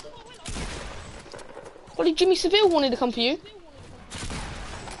 hello. What did Jimmy Seville wanted to come for you?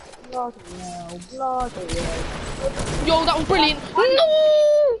 Bloody hell. Yo, that was brilliant.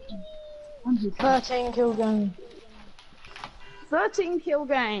 No! 13 kill game. 13 kill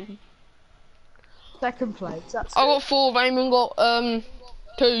game. Second place. That's I got 4. Raymond got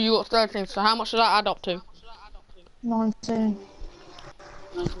 2. You got 13. So how much does that add up to? 19.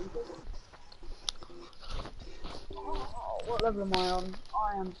 Oh, what level am I on?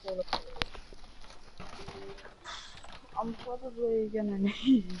 I am still. I'm probably gonna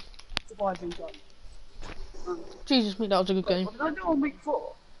need surviving job. Jesus me, that was a good game. What did I do on week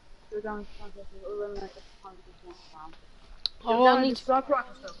 4? Go down to eliminate the 100% round. Oh, I need to... I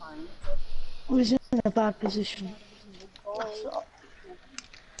was in a bad position.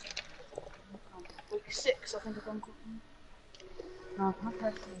 Week 6, I think I've done something. No,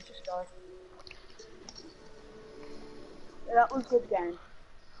 okay, just died. Yeah, that was a good game.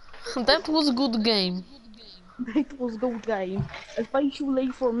 That was a good game. That was a good game. Especially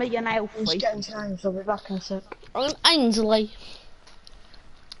for me and I'm just Alfie. getting changed. I'll be back in a sec. And Ainsley.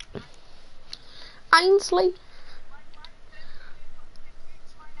 Ainsley.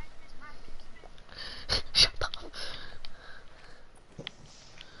 Shut up.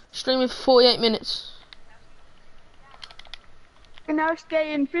 Streaming for 48 minutes. And now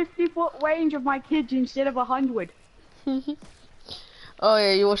stay in 50-foot range of my kids instead of 100. Oh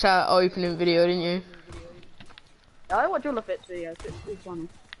yeah, you watched that opening video, didn't you? I watch all of it videos, it's funny.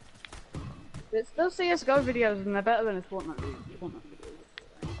 It's those CSGO videos and they're better than his Fortnite videos.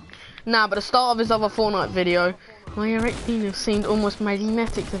 Nah, but the start of his other Fortnite video, my erecting seemed almost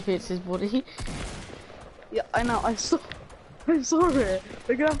magnetic to fit his body. Yeah, I know, I saw it.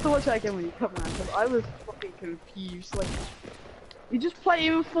 We're gonna have to watch that again when you come around, because I was fucking confused. Like, you just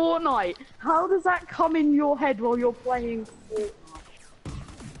playing Fortnite. How does that come in your head while you're playing Fortnite?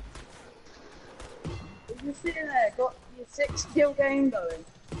 You're sitting there, got your 6 kill game going.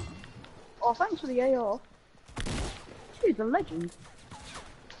 Oh, thanks for the AR. Dude, a legend.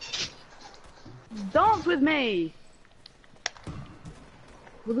 Dance with me!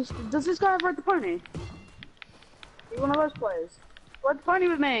 Well, does this guy have Ride the Pony? Is he one of those players? Ride the Pony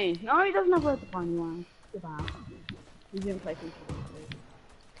with me! No, he doesn't have Ride the Pony, wow. Good bad. He didn't play FIFA.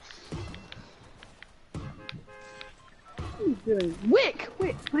 What are you doing? Wick!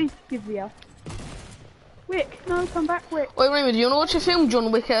 Wick, please give me a... Wick, no, come back, Wick. Wait, Raymond, do you want to watch a film, John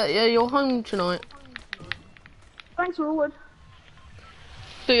Wick, at your home tonight? Thanks, Rowan.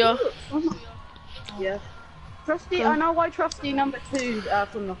 Do ya? Yeah. Trusty, I know why Trusty number 2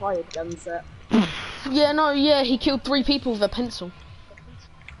 from the hired gun set. Yeah, no, yeah, he killed 3 people with a pencil.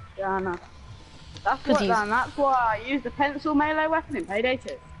 Yeah, I know. That's 'Cause what, he's... then. That's why I used the pencil melee weapon in Payday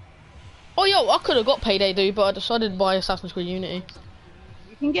 2. Oh, yo, I could have got Payday 2, but I decided to buy Assassin's Creed Unity.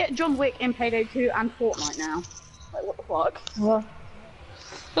 You can get John Wick in Payday 2 and Fortnite now. Like, what the fuck? What?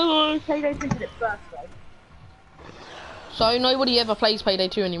 Hello. Payday 2 did it first, though. So nobody ever plays Payday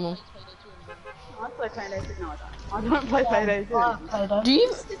 2 anymore. No, I play Payday 2. No, I don't. I don't play Payday 2. Payday. Do you?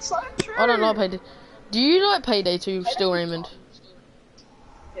 It's so true. I don't like Payday. Do you like Payday 2 still, Raymond?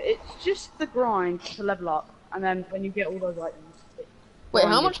 It's just the grind to level up, and then when you get all those items. Wait,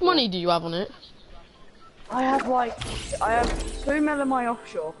 how much money do you have on it? I have 2 mil in my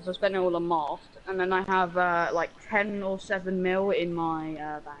offshore because I spent it all on Mast, and then I have like 10 or 7 mil in my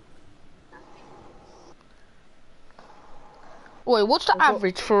bank. Wait, what's the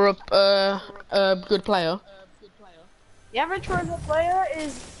average for a good player? The average for a good player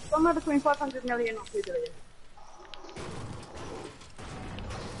is somewhere between 500 million or 2 billion.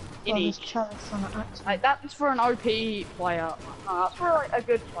 In There's each. chalice on it, actually. Like, that's for an OP player. No, that's for like a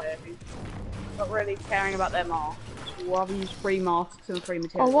good player who's not really caring about their masks. Who rather use free masks and free I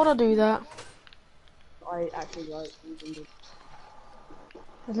materials. wanna do that. I actually like using the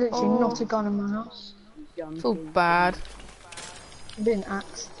There's literally not a gun in my house. gun. Feel bad. I'm being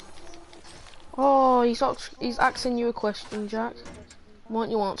axed. Oh, he's asking you a question, Jack. Why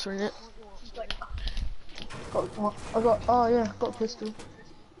aren't you answering it? Got what? Oh yeah, got a pistol.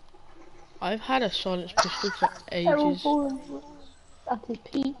 I've had a silenced pistol for ages. At his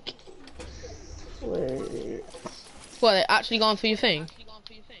peak. Wait. What, they actually gone for your thing?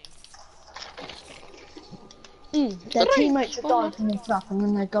 Their teammates are dying from the trap and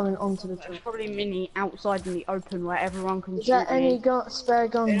then they're going onto the There's trap. probably mini outside in the open where everyone can Is there shoot me. any spare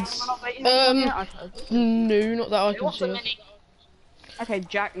guns? No, not that I can What's a see. mini? Okay,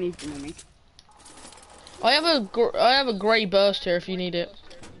 Jack needs a mini. I have a grey burst here if you need it.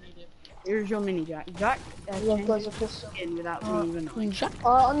 Here's your mini, Jack. Jack, Yeah, change guys, your a pistol. skin without me even knowing. Jack?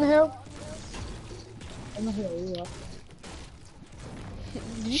 On the hill. On the hill, yeah.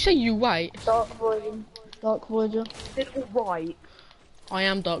 Did you say you wait? Dark Voyager. Dark Voyager. Did alright. I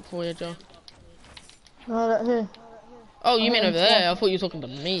am Dark Voyager. No, that here. Oh, you mean I'm over there? I thought you were talking to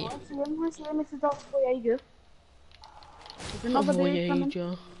me. I see him, Mr. Dark Voyager. There's another dude coming.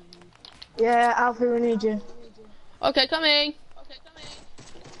 Voyager. Yeah, Alfie, we need you. Okay, coming.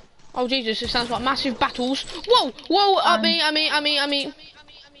 Oh Jesus, it sounds like massive battles. Whoa, whoa, at me.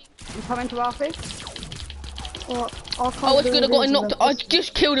 You coming to Alfie? Well, I can't Oh, it's do good. I got these knocked. with I a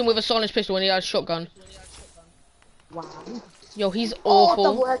just killed him with a silenced pistol and he had a shotgun. Wow. Yo, he's Oh,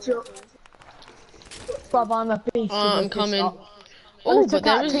 double awful. headshot. Brother, I'm a beast. I'm coming. I Oh, just but took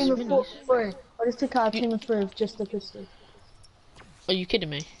there out a is. team of minis. three. I just took out a team of 3 with just a pistol. Are you kidding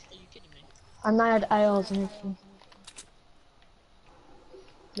me? And they had ARs and everything.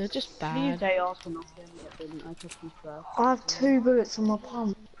 They're just These bad. they asked for nothing, but didn't I took these first. I have 2 bullets in my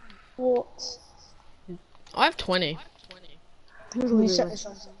pump. What? I have 20. Can you set this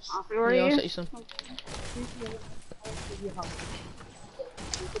on? Alfie, where Yeah, are I'll you? set you some.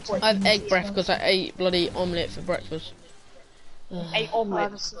 I have egg breath because I ate bloody omelette for breakfast. Ugh. 8 I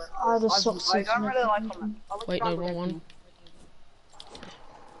omelets. had a I sausage. don't really like and omelets. I like Wait, no, scrambled wrong eggs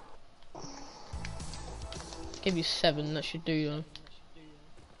one. Give you 7. That should do though.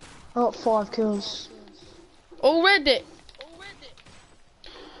 I got 5 kills. Already.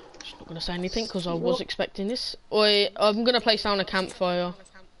 Just not gonna say anything because I was expecting this. Oi, I'm gonna place down a campfire.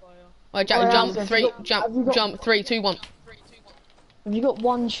 Alright, Jack, Oi, jump. Alfie, 3, have you got- jump. 3, 2, 1. Have you got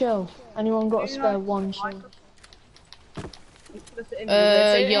 1 shell? Anyone got a spare 1 shell?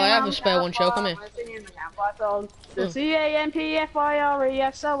 Yeah, I have a spare 1 shell. Come here. The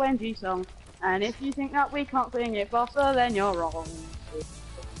CAMPFIRESONG song. And if you think that we can't sing it faster, then you're wrong.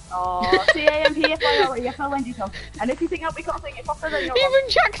 Oh, CAMPFIRESONG song. And if you think that we can't sing it faster, then you're wrong. Even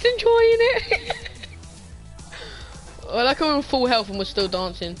Jack's enjoying it. I like how we're in full health and we're still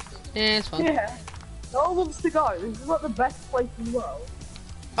dancing. Yeah, it's fun. Yeah. No one wants to go. This is like the best place in the world.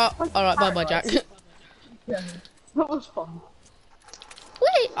 Oh, alright, bye, Jack. Yeah. That was fun.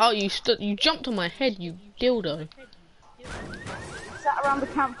 Wait. Oh, you jumped on my head, you dildo. We sat around the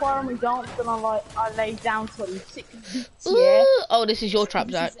campfire and we danced, and I laid down some 6 beats, yeah. Ooh. Oh, this is your trap,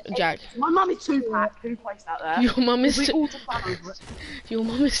 Jack. My mum is 2-pack. Who placed that there? Your mum is We two. all just ran over it. Your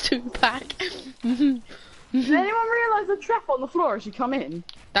mum is 2-pack. Did anyone realise the trap on the floor as you come in?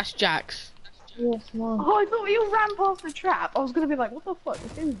 That's Jack's. Yes, man. Oh, I thought we all ran past the trap. I was gonna be like, what the fuck?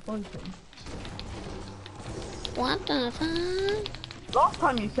 This thing is broken. What the fuck? Last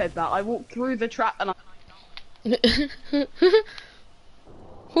time you said that, I walked through the trap and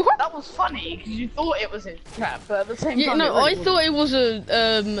What? that was funny because you thought it was a trap, but at the same Yeah, time, no, it I really thought it was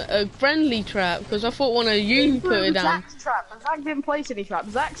a friendly trap because I thought one of you wasn't. put it down. Zach's trap, but Zach didn't place any trap.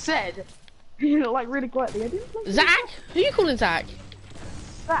 Zach said, you know, like really quietly, I didn't place any Zach? trap. Who you calling Zach?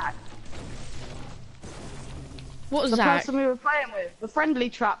 Zach, What the Zach? person we were playing with, the friendly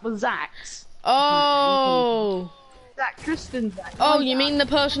trap was Zach's. Oh. Zach, Tristan, Zach. Oh, Zach. you mean the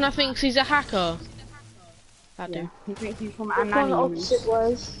person that thinks he's a hacker? That Yeah, do. he thinks he's from We're going Anonymous. opposite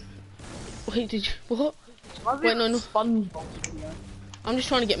ways. Wait, did you what? Wait, no. SpongeBob video. I'm just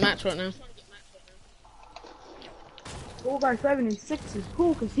trying to get Max right now. 4x76 is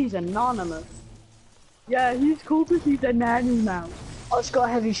cool because he's anonymous. Yeah, he's cool because he's a nanny now. I just got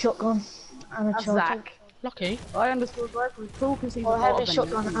a heavy shotgun and a That's chug. Zach. Lucky. I understood Zach was cool because he's Or a a part heavy of a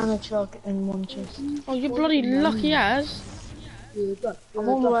shotgun nanny. and a chug in one chest. Oh, you bloody lucky as. I'm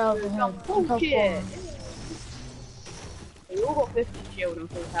all the way over here. Look how far. We all got 50 shield and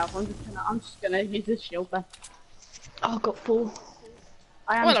full health. I'm just gonna use this shield then. Oh, I got full.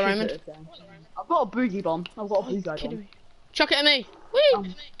 I am Well, shit Raymond. at this game. I've got a boogie bomb. I've got a boogie bomb. Chuck it at me. Woo!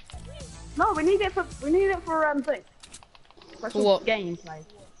 No, we need it for thing. For what? Gameplay.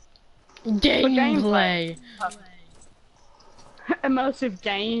 Gameplay. Immersive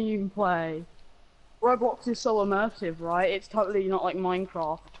gameplay. Roblox is so immersive, right? It's totally not like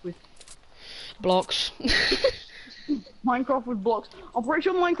Minecraft with Blocks. Minecraft with blocks. I'm pretty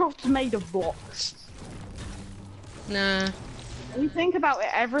sure Minecraft's made of blocks. Nah. When you think about it,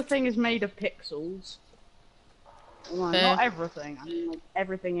 everything is made of pixels. Well, Fair. not everything. I mean, like,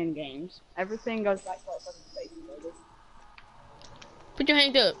 everything in games. Everything goes back to like fucking Space Invaders. Put your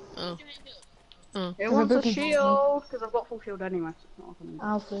hand up. Oh. Oh. Who wants a shield? Because I've got full shield anyway. So it's not like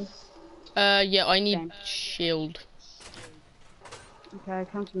I'm- Alfie. Yeah, I need Okay. shield. Okay,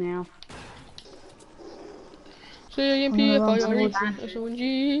 come to me now.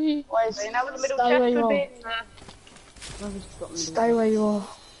 C-A-M-P-F-I-R-E-S-O-N-G. Wait, So you know where the middle stay chest where you would are. be? I've just got the middle. Stay where you are.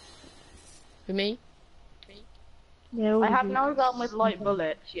 For me? Yeah, all I of have you. no gun with light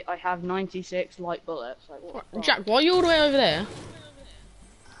bullets, yet I have 96 light bullets. Like, what the fuck? Jack, why are you all the way over there?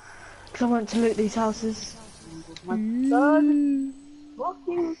 Because I went to loot these houses. My third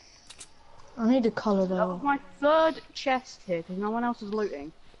fucking... I need a colour That was though. my third chest here, because no one else is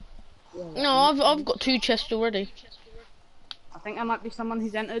looting. No, I've got 2 chests already. I think there might be someone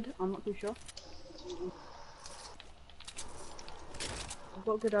who's entered, I'm not too sure. I've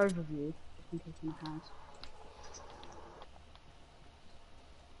got a good overview, just in case someone has.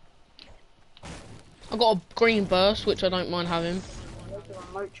 I got a green burst, which I don't mind having. There's a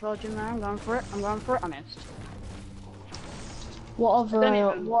remote charge in there, I'm going for it, I missed. What other don't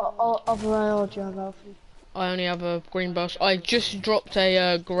AR, even- other AR do you have, Alfie? I only have a green burst. I just dropped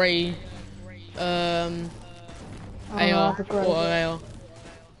a grey AR. have a grey Or burst. AR.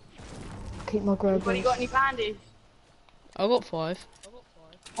 Keep my grey Anybody got burst. any bandies? I got 5.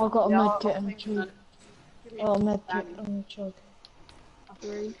 I got a Yeah, med I'll kit and a take chug. them. Give me Oh, a med kit bandage. and a chug.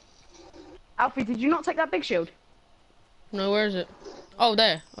 Three. Alfie, did you not take that big shield? No, where is it? Oh,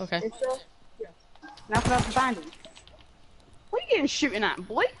 there. Okay. It's now for the bandage. What are you getting shooting at,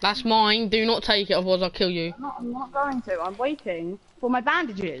 boy? That's mine. Do not take it, otherwise I'll kill you. I'm not going to. I'm waiting for my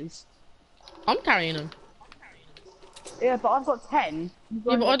bandages. I'm carrying them. Yeah, but I've got 10.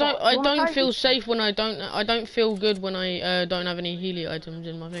 Yeah, but I don't feel safe when I don't feel good when I don't have any healing items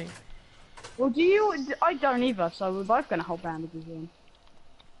in my thing. Well, do you? I don't either, so we're both gonna hold bandages in.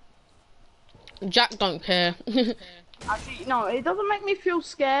 Jack don't care. Actually, no, it doesn't make me feel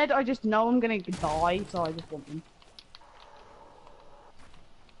scared. I just know I'm gonna die, so I just want them.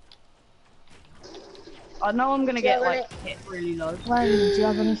 I know I'm gonna get like hit really low. Raymond, do you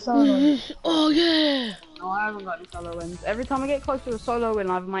have any solo? Oh yeah. No, I haven't got any solo wins. Every time I get close to a solo win,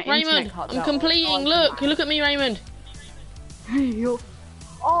 either my internet Raymond, cuts I'm out. completing. Look at me, Raymond.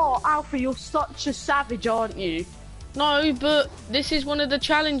 Oh, Alpha, you're such a savage, aren't you? No, but this is one of the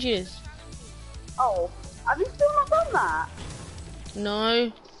challenges. Oh, have you still not done that?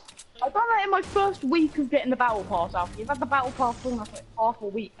 No. I've done that in my first week of getting the battle pass, Alpha. You've had the battle pass for almost like half a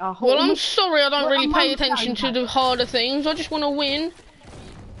week. Well, I'm sorry, I don't Well, really I'm pay not attention to saying the harder things. I just want to win.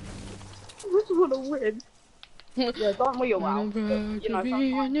 I just want to win. Yeah, don't we all out? You know, sometimes,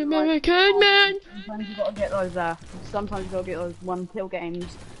 an like, American man. sometimes you gotta get those. Sometimes you gotta get those 1-kill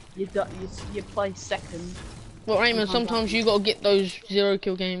games. You play second. Well, Raymond, sometimes you gotta get those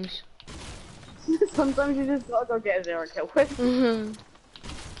 0-kill games. Sometimes you just gotta go get a 0-kill win.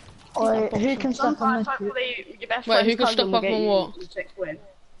 Wait, who can stack a Sometimes, med kit? hopefully, your best Wait, friend's who can cousin step will up get on you what? a 6 win.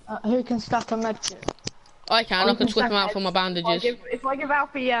 Who can stack a med kit? I can I can swap stack them out for meds. my bandages. If I give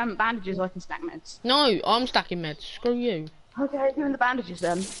Alfie bandages, I can stack meds. No, I'm stacking meds. Screw you. Okay, give him the bandages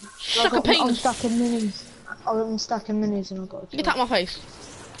then. Suck a I'm penis. stacking minis. I'm stacking minis and I've got a Get out my face.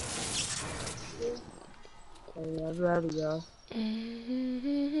 Oh, yeah, there we go.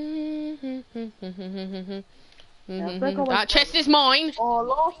 That chest is mine. Oh,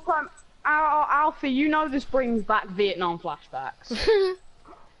 last time, Alfie, you know this brings back Vietnam flashbacks.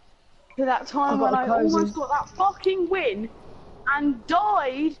 To that time when I almost got that fucking win and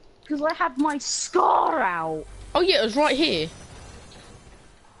died because I had my scar out. Oh yeah, it was right here.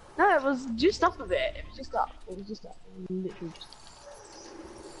 No, it was just up a bit. It was just up. It was just up. Literally just.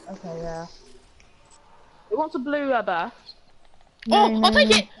 Okay, yeah. It wants a blue burst. Oh, I'll take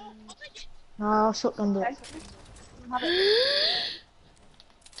it. No, I'll shotgun it.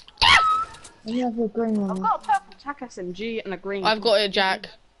 You have a green one. I've got a purple tac SMG and a green. I've got it, Jack.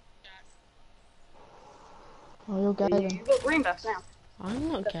 Oh, you're gay then. You've got green burst now.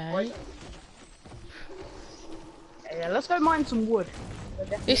 I'm not gay. Yeah, let's go mine some wood.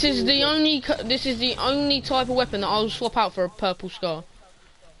 This is the only type of weapon that I'll swap out for a purple scar.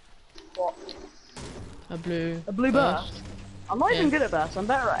 What? A blue. A blue burst? I'm not even good at burst. I'm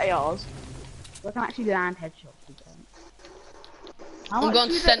better at ARs. So I can actually land headshots again. I'm going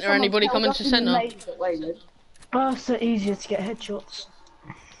to centre. Anybody coming to centre? Bursts are easier to get headshots.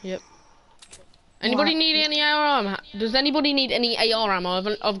 Yep. Anybody need any AR ammo? Does anybody need any AR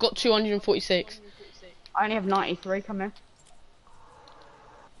ammo? I've got 246. I only have 93. Come here.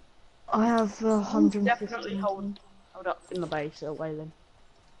 I have 150. Definitely hold up in the base away then.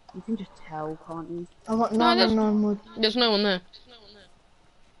 You can just tell, can't you? I've got 909 wood. There's no one there.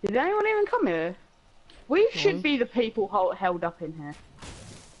 Did anyone even come here? We should be the people held up in here.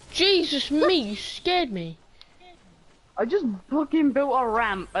 Jesus me, you scared me. I just fucking built a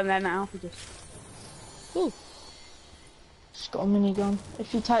ramp and then Alpha just... Ooh. Just got a minigun.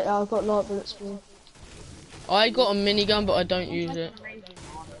 If you take that, I've got light bullets for you. I got a minigun, but I don't use it.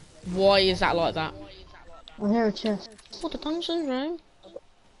 Why is that like that? I hear a chest. What the dungeon's room?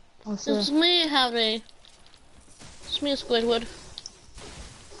 It's me, Harry. It's me, Squidward.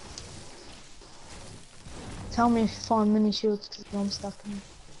 Tell me if you find mini shields because I'm stuck in them.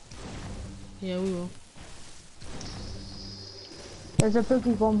 Yeah, we will. There's a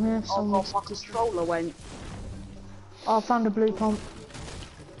boogie bomb here. Oh, my controller went. Oh, I found a blue pump.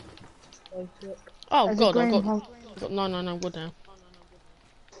 Oh There's god, a I've green got pump. 999 wood now.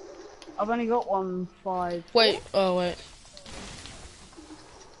 I've only got 1.5. Wait, oh wait.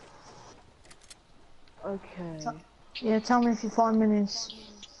 Okay. Yeah, tell me if you find minis.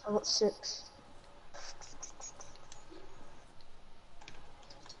 I've got 6.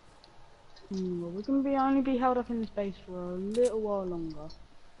 Well, we're gonna only be held up in this base for a little while longer.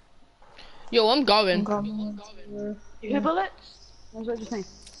 Yo, I'm going. You hear bullets? What does that just mean?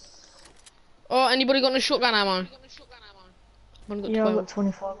 Oh, anybody got any shotgun ammo? Yeah, I've got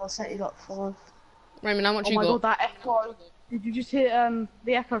 25. I sent you like 5. Raymond, how much you got? Oh my god, that echo! Did you just hear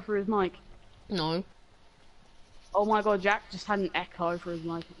the echo through his mic? No. Oh my god, Jack just had an echo through his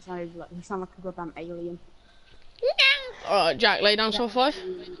mic. It sounded like he sounded like a goddamn alien. Alright, Jack, lay down soft 5.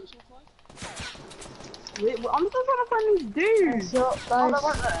 I'm still trying to find these dudes. Oh, they're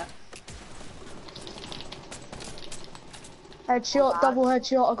right there. Headshot, double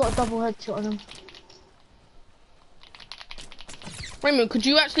headshot. I got a double headshot on him. Raymond, could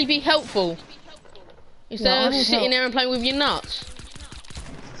you actually be helpful? Instead of sitting there and playing with your nuts.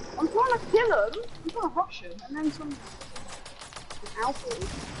 I'm trying to kill him. I'm trying to rush him, and then some alpha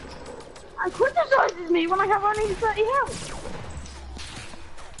and criticizes me when I have only 30 health.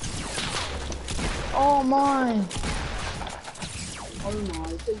 Oh my! Oh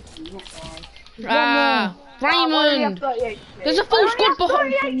my, please do not die. Ah, Raymond! There's a full squad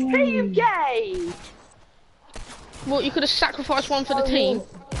behind. 30 HP, you gay! What, you could have sacrificed one for the team?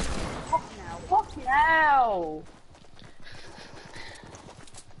 Fucking hell!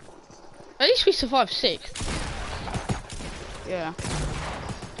 At least we survived 6. Yeah.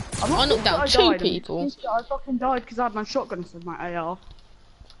 I knocked down 2 people. I fucking died because I had my shotgun instead of my AR.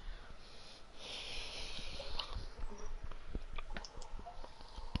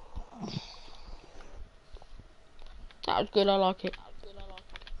 That was good, I like it.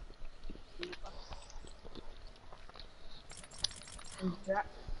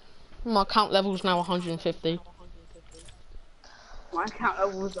 My count level's now 150. My count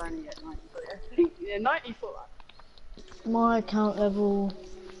level was only at 93. I think, yeah, 94. My account level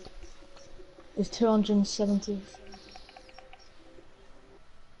is 270.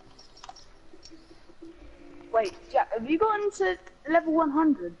 Wait, Jack, have you gotten to level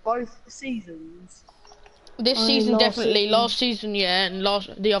 100 both seasons? This Only season last definitely. season. Last season, yeah, and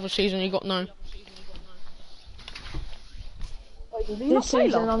the other season you got no. Wait, did he not This play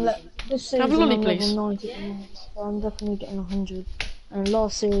season last I'm season? this Have a season lolly, I'm level please. 90 at the moment, so I'm definitely getting 100. And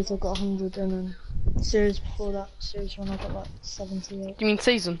last series I got 100, and then series before that, series one I got like 78. You mean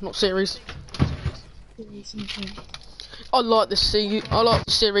season, not series? Something. I like I like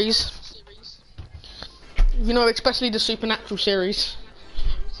the series. You know, especially the Supernatural series.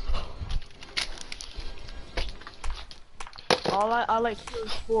 I like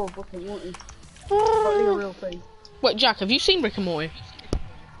series 4 of Rick and Morty. Probably a real thing. Wait, Jack, have you seen Rick and Morty?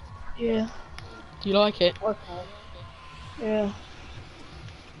 Yeah, Do you like it? Okay. yeah.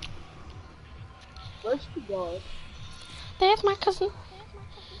 Where's the guy? There's my cousin.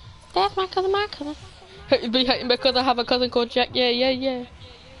 There's my cousin, my cousin. Be hating because I have a cousin called Jack. Yeah, yeah, yeah.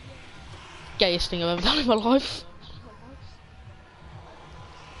 Gayest thing I've ever done in my life.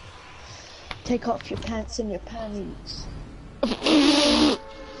 Take off your pants and your panties. You're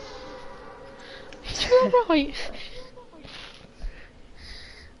right.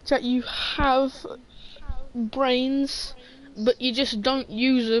 Jack, you have brains, but you just don't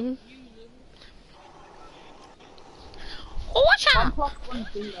use them. Oh, watch out!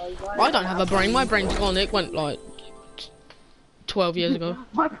 I don't have a brain. My brain's gone. It went like 12 years ago.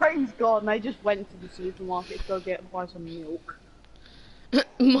 My brain's gone. They just went to the supermarket to go buy some milk.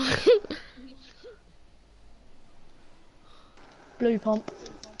 Blue pump.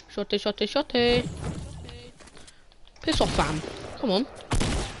 Shotty, shotty, shotty. Piss off, fam. Come on.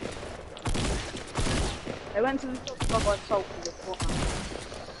 They went to the shop to go buy salt for the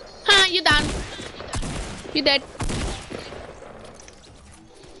Fortnite. Ha, you done. You dead.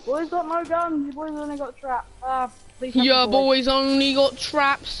 Boys got no guns. You boys only got traps. Please help Your the boy. boys only got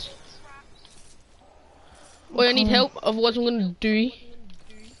traps. Wait, I need help, otherwise I'm gonna do.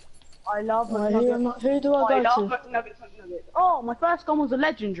 I love Right, McNuggets. who do I I go love to? McNuggets. Oh, my first gun was a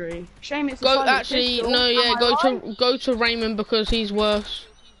legendary. Shame it's a Go, silent actually, pistol. no, yeah, Am I right? go to Raymond because he's worse.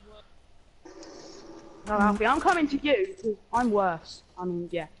 No, Alfie, I'm coming to you because I'm worse. I mean,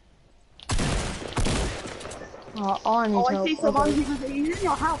 yeah. I need Oh, I help. see someone Okay. who's in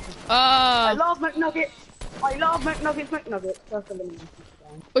your house. I Ah, love McNuggets. I love McNuggets. First elimination.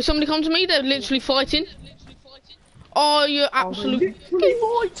 wait, somebody come to me, they're literally fighting. Oh, you're Oh, absolute... literally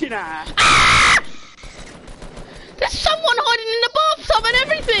fighting her. There's someone hiding in the bathtub and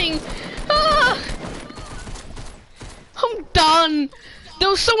everything! Ah! I'm done! There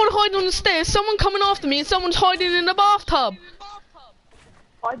was someone hiding on the stairs, someone coming after me, and someone's hiding in the bathtub!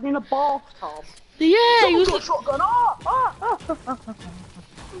 Hiding in a bathtub. Yeah, he Someone's was... got a shotgun.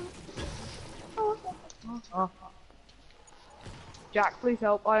 Jack, please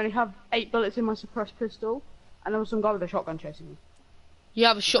help. I only have 8 bullets in my suppressed pistol, and there was some guy with a shotgun chasing me. You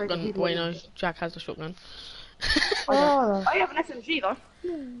have a shotgun. Wait, no, Jack has a shotgun. Oh, I have an SMG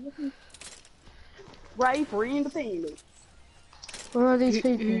though. Ray, free independent. where are these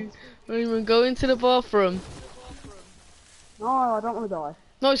people? Raymond, go into the bathroom. No, I don't want to die.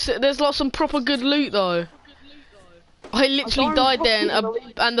 No, there's like some proper good loot though. I literally died there,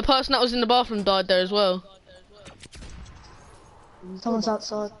 and the person that was in the bathroom died there as well. Someone's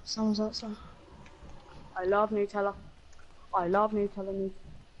outside. Someone's outside. I love Nutella. I love Nutella.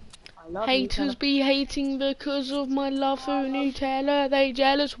 I love Haters Nutella. be hating because of my love for Nutella. They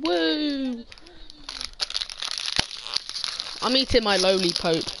jealous. Woo! I'm eating my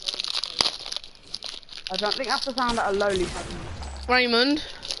lollipop. I don't think that's the sound that a lollipop. Raymond,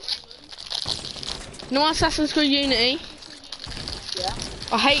 you know Assassin's Creed Unity? Yeah.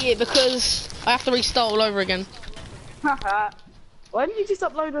 I hate it because I have to restart all over again. Why didn't you just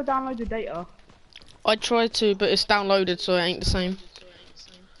upload or download the data? I tried to, but it's downloaded, so it ain't the same.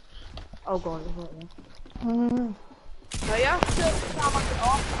 Oh god, it's right there. Mm. No, yeah, download it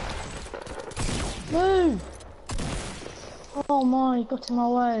off. Move! Oh my, got in my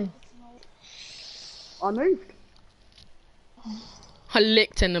way. I moved. I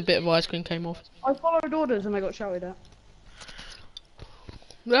licked and a bit of ice cream came off. I followed orders and I got shouted at.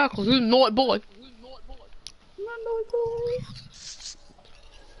 Yeah, because he's a naughty boy.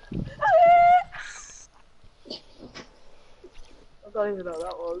 I don't even know what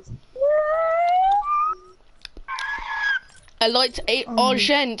that was. I liked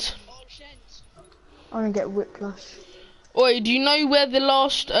Argent. I'm gonna get whiplash. Oi, do you know where the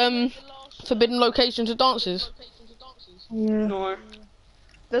last forbidden location to dance is? Yeah. No.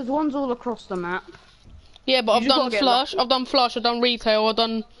 There's ones all across the map. Yeah, but I've just done gotta get flush, lucky. I've done flush, I've done retail, I've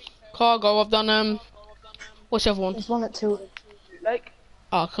done cargo, I've done what's the other one? There's one at Tilted. Like,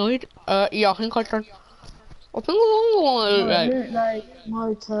 Arcade. Yeah, I think I done. I think I done Loot Lake,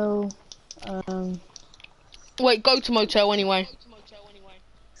 Motel, Wait, go to motel anyway.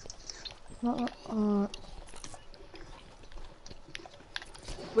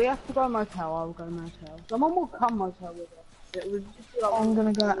 We have to go motel. I'll go motel. Someone will come motel with us. It would just be like, I'm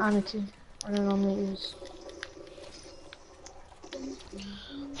gonna go Anarchy. And then I'll meet you.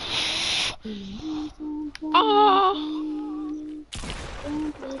 Ah!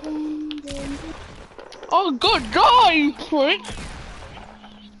 Oh god, die, you prick!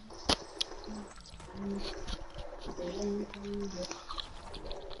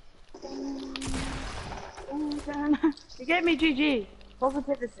 You gave me GG.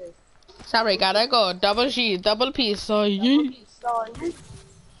 Positivity. Sorry, gotta go. Double G, double P, so you. Sorry.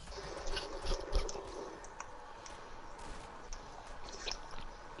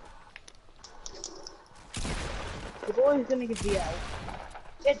 The boy's gonna give the L.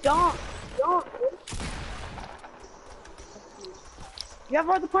 Yeah, dance. Dance, bitch. You have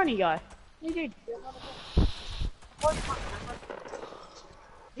ride the pony guy? You did.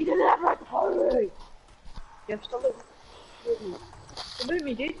 He doesn't have ride the pony. You have salute. Salute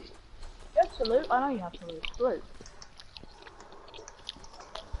me, dude. You have salute. I know you have salute. Salute.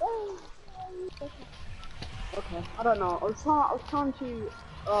 Okay, I don't know. I was trying to.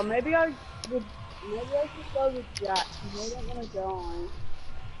 Maybe I should go with Jack. Maybe I'm gonna die.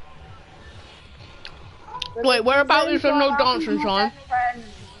 But Wait, whereabouts is there no dancing sign?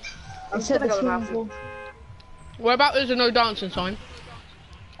 I'm It's at gonna the go swimming with pool. Whereabouts is there no dancing sign?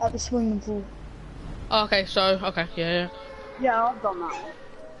 At the swimming pool. Oh, okay, so, okay, yeah. Yeah, I've done that.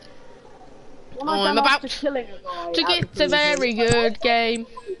 When Oh, I I'm done about after killing a guy to at get the a very good game.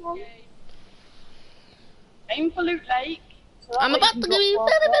 Aim for Loot Lake. So that I'm way about you to can give you drop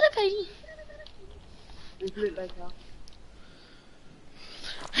better faster. game. Aim for Loot Lake, yeah.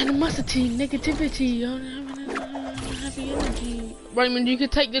 Animosity, negativity, heavy energy. Raymond, you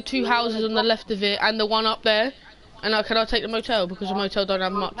could take the two houses on the left of it and the one up there. And can I take the motel? Because the motel don't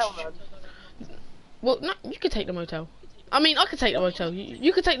have much. Well, no, you could take the motel. I mean, I could take the motel.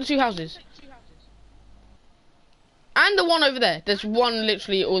 You could take the two houses. And the one over there. There's one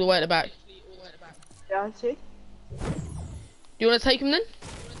literally all the way at the back. Yeah, I see. Do you want to take him then?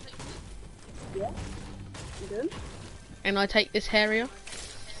 Yeah. You good? And I take this Harrier.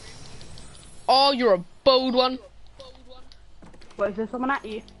 Oh, you're a bold one. What, is there someone at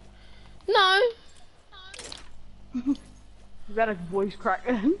you? No. You better voice crack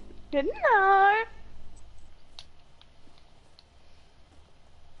then. Yeah, no.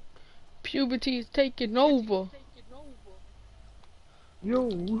 Puberty is taking over.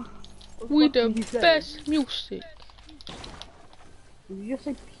 Yo. We the best music. Did you just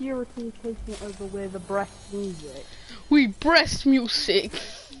say purity is taking over with the breast music? We breast music.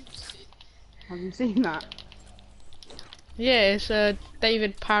 Have you seen that? Yeah, it's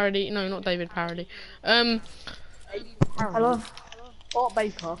David parody. No, not David parody. Hello? Art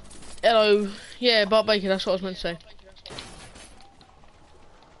Baker. Hello. Yeah, Bart Baker. That's what I was meant to say.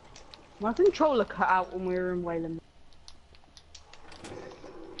 My controller cut out when we were in Wayland.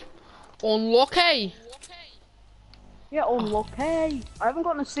 Unlock A. Yeah, unlock. Hey, I haven't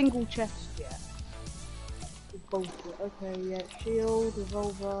gotten a single chest yet. It's bullshit. Okay, yeah, shield,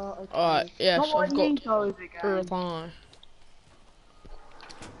 revolver. Okay. Alright, yes, Not what I've I got need though, is it, guys? reply.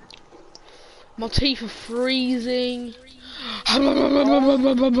 My teeth are freezing. Like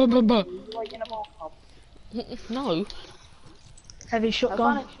in a bathtub. No. Heavy I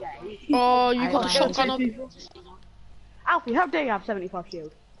shotgun. found a shade. Oh, you got the I shotgun got up. Alfie, how dare you have 75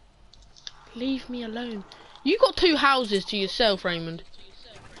 shield? Leave me alone. You got two houses to yourself, Raymond.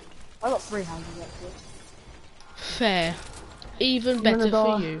 I got 3 houses actually. Fair. Even I'm gonna better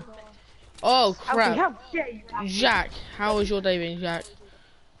for die. you. Oh Alfie, crap. how dare you have Jacques, how was your day being, Jacques?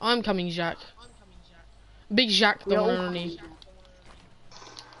 I'm coming, Jacques. Big Jacques, the We're one all and only.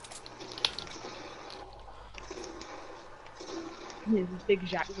 This is Big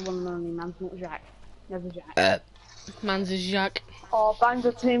Jack, the one and only man's not Jack. Never Jack. Man's is Jacques. Oh, I banged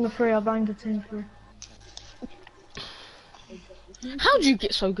a team of 3. I banged a team of 3. How'd you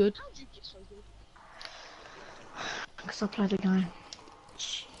get so good? Because I played the game.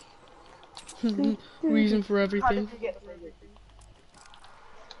 Reason for How everything. did you get so good?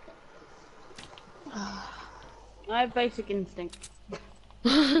 I have basic instinct. I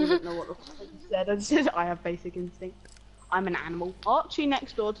don't know what the fuck I said. I just said I have basic instinct. I'm an animal. Archie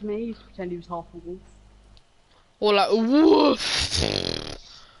next door to me used to pretend he was half a wolf. Or like, woof.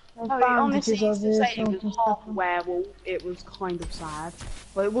 No, he honestly used to say he was half a werewolf. It was kind of sad.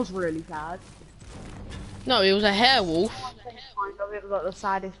 Well, it was really sad. No, it was a hair wolf. Kind of, it was like the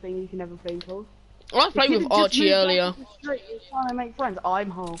saddest thing you can ever think of. I played with Archie earlier. He was trying to make friends.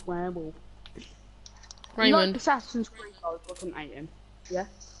 I'm half werewolf. You like Raymond. Assassin's Creed modes, I couldn't hate him. Yeah?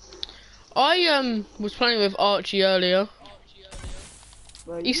 I was playing with Archie earlier.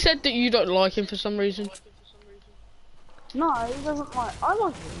 Were He you? said that you don't like him for some reason. No, he doesn't like. I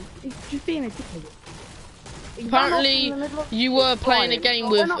like him. He's just being a dickhead. He ran off in Apparently, the middle of you were playing a crying. game I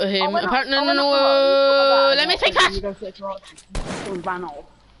with went up- I him. went up- Apparently, I no, went no, up the road, let me like, think "Oh, fast. you go search for Archie." He just ran off.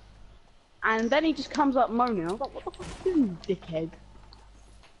 And then he just comes up moaning. I was like, what the fuck are you doing, you dickhead?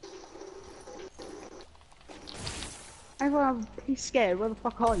 Everyone, he's scared. Where the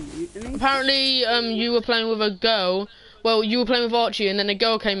fuck are you? And he's Apparently, you were playing with a girl. Well, you were playing with Archie, and then a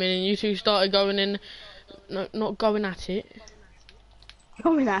girl came in, and you two started going in. No, not going at it.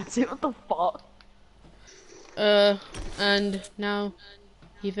 coming at it. What the fuck? And now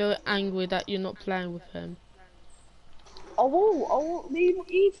you feel angry that you're not playing with him.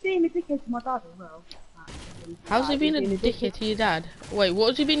 He's being a dickhead to my dad as well. How's he been a dickhead to your dad? Wait, what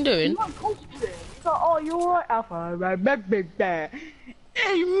has he been doing? He's like, he's like, oh, you alright, Alpha?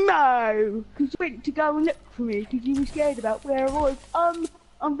 No, because you went to go and look for me because you were scared about where I was.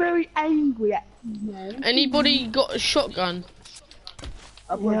 I'm very angry at you now. Anybody got a shotgun?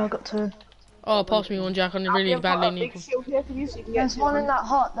 Yeah, I got two. Oh, pass me one, Jack. I really badly need one. There's one in that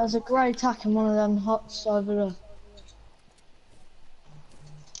hut. There's a grey tack in one of them huts over there.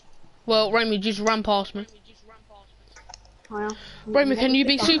 Well, Raymond, just ran past me. Raymond, can you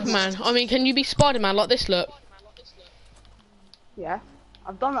be Superman? I mean, can you be Spider-Man like this, look? Yeah,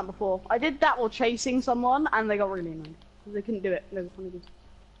 I've done that before. I did that while chasing someone, and they got really annoyed. They couldn't do it. They were kind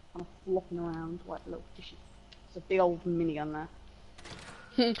of flopping around like little fishes. It's a big old minigun there.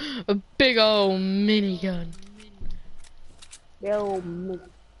 A big old minigun. Big old minigun.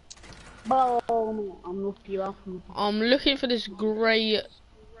 Boom! I'm looking you up. I'm looking for this grey...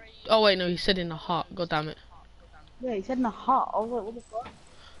 Oh wait, no, he said in the hut. God damn it. Yeah, he said in a hut. I was like, what the fuck?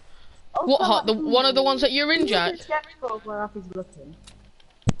 What hut? The one of the ones that you're in, Jack? Where up he's looking.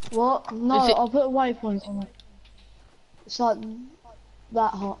 What? No, Is it- I'll put a waypoint on it. It's like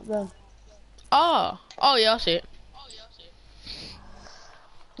that hut there. Oh yeah, I see it.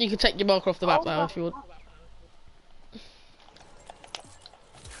 You can take your marker off the map though if you would.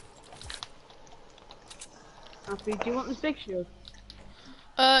 Alfie, do you want this big shield?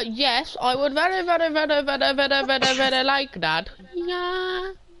 Yes, I would very like that.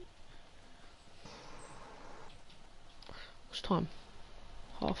 Yeah. What's time?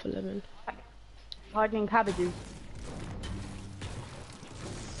 11:30. Hiding cabbages.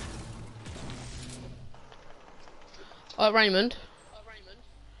 Raymond.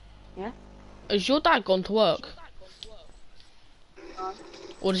 Yeah? Has your dad gone to work?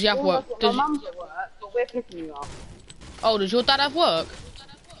 Or does he have work? My mum's at work, but we're picking you up. Oh, does your dad have work?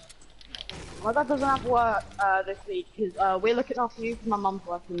 My dad doesn't have work this week because we're looking after you because my mum's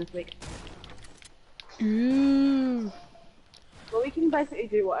working this week. Ooh. Well, we can basically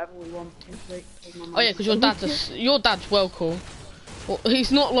do whatever we want this week. Oh yeah, because your dad's well cool. Well,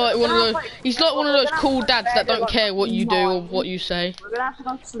 he's not like one of those. He's like one of those cool dads that don't care what you do or what you say. We're gonna have to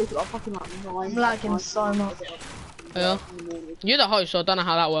go to sleep at fucking like 9. I'm lagging so much. Yeah. You're the host, so I don't know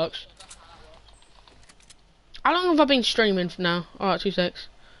how that works. How long have I been streaming for now? Alright, 2 secs.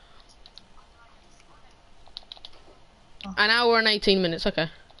 An hour and 18 minutes, okay.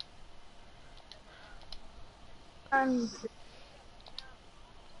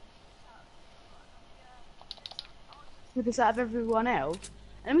 With this out of everyone else.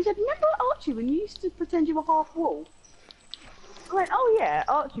 And we said, remember Archie when you used to pretend you were half wolf? I went, oh yeah,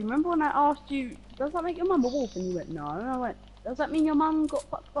 Archie, remember when I asked you, does that make your mum a wolf? And you went, no. And I went, does that mean your mum got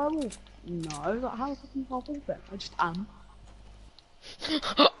fucked by a wolf? No. I was like, how the fuck are you half wolf then? I just am.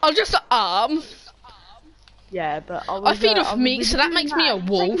 I'll just Yeah, but I feed off meat, so that makes me a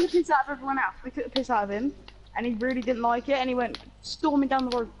wolf. Taking the piss out of everyone else. We took the piss out of him, and he really didn't like it, and he went storming down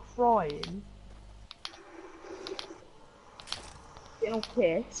the road crying. Getting all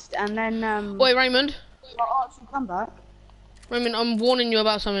pissed, and then, Wait, Raymond. Archie, come back. Raymond, I'm warning you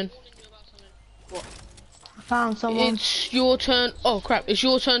about something. What? I found someone. It's your turn. Oh crap! It's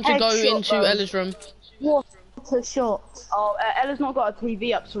your turn to go Headshot, into bro. Ella's room. Water shot. Oh, Ella's not got a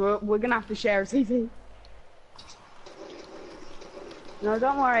TV up, so we're gonna have to share a TV. No,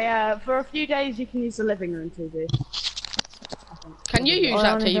 don't worry. For a few days, you can use the living room TV. Can you use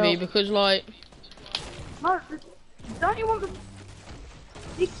that TV? Because like, No, don't you want the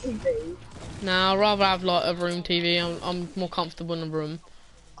big TV? nah, I'd rather have like a room TV. I'm more comfortable in a room.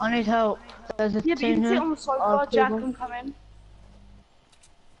 I need help. There's a Yeah, but you team can sit here. on the sofa. Oh, Jack people. can come in.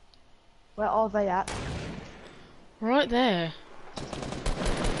 Where are they at? Right there.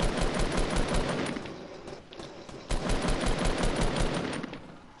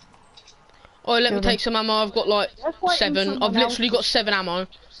 Oh, let me Kill them. take some ammo. I've got like They're fighting 7. someone I've literally got else's. 7 ammo.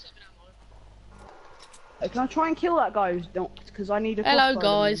 Can I try and kill that guy who's not? Because I need a Hello, crossbow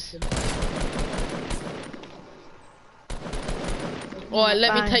guys. elimination. Alright,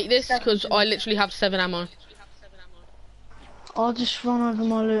 let me Bang. take this because I literally have 7 ammo. I'll just run over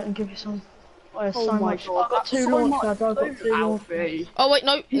my loot and give you some. Oh, there's Oh so my much. god, I've got that's 2 so launch much pads. I've got loot, 2 launch pads. Alfie. Oh wait,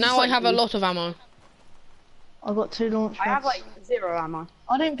 no, He's now I have a like- lot of ammo. I've got 2 launch I have pads. like 0 ammo.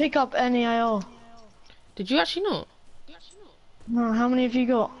 I didn't pick up any AR. Did you actually not? No, how many have you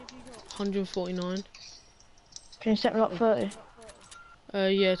got? 149. Can you set me up 30?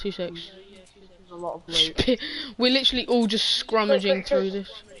 Yeah, 2 secs. This is a lot of loot. We're literally all just scrummaging through this.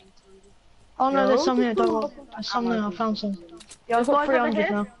 Oh no, Yeah, there's I'll some just here, put don't a worry. lot of There's some ammo there, I for found some. Yeah, I've got guys over 300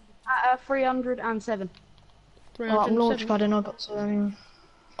 here now. at 307. Oh, I'm launch 307. padding, I got 2 anyway.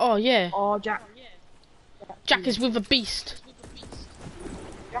 Oh yeah, Oh, Jack. Jack is with a beast.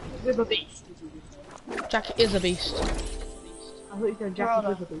 Jack is with a beast. Jack is a beast. I thought you said Jack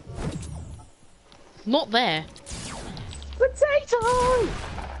is with a beast. Not there. Potato!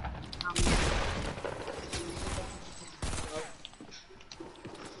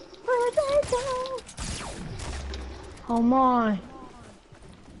 Oh my.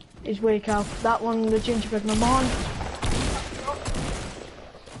 He's weak, Alf. That one, the gingerbread man, mine.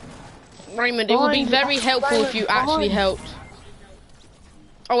 Raymond, it would be Behind- very helpful if you actually behind. helped.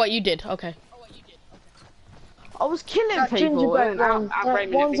 Oh wait, you did. Okay. I was killing That people gingerbread and one, out that,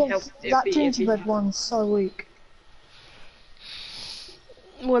 Raymond, one's it'd be of, help- that it'd be- gingerbread one's so weak.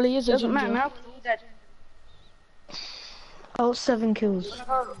 Well, he is a Doesn't matter ginger. now, 'cause we're all dead. I got 7 kills.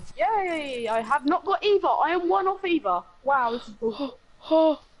 Yay! I have not got either. I am 1 off either. Wow, this is bullshit.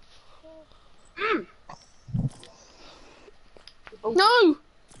 Oh. No!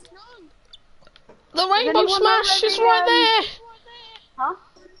 The rainbow anyone know smash where is the, right there! Huh?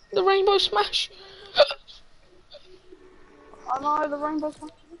 The rainbow smash! I know the rainbow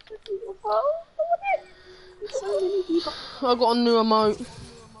smash. Oh, there's so many people. I got a new emote.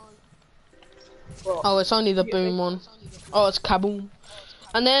 What? Oh, it's only the boom one. Oh, it's kaboom.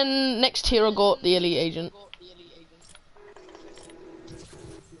 And then next tier I got the elite agent.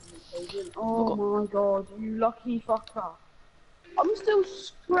 Oh my god, you lucky fucker. I'm still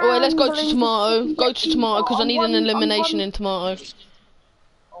scrambling. Oh wait, let's go to fucking tomato. Go get to tomato because I I'm need an one- I'm elimination one- in tomato.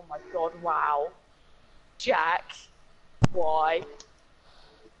 Oh my god, wow. Jack. Why?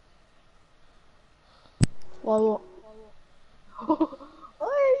 Why what?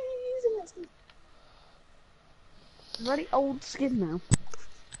 Oh, he's in that skin. Very old skin now.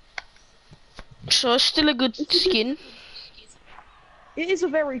 So it's still a good skin. It is a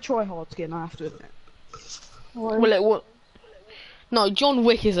very try-hard skin, I have to admit. Well, it what? No, John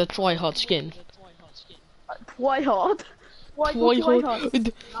Wick is a try-hard skin. Try hard? Why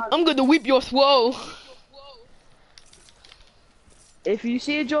Try-hard. I'm gonna whip your throat. If you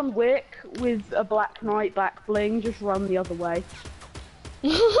see a John Wick with a Black Knight back bling, just run the other way.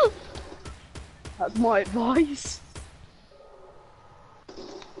 That's my advice.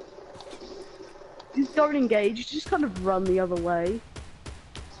 Just don't engage, just kind of run the other way.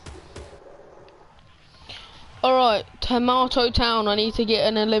 Alright, Tomato Town, I need to get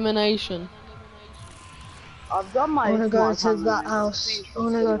an elimination. I've done my I wanna go to time that limit. house. I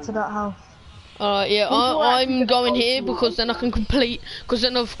wanna go to that house. Alright, yeah, People are actually I'm gonna going go here tomorrow. because then I can complete, because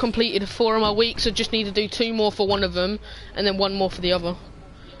then I've completed 4 of my weeks, I just need to do 2 more for one of them, and then 1 more for the other.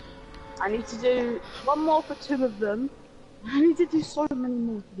 I need to do 1 more for 2 of them. I need to do so many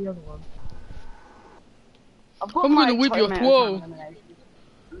more for the other one. I've got I'm my gonna whip your tomato throat. time elimination.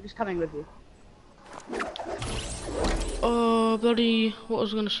 I'm just coming with you. Oh, bloody, what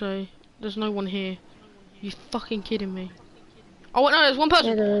was I gonna say? There's no one here. You fucking kidding me? Oh, wait, no, there's one person.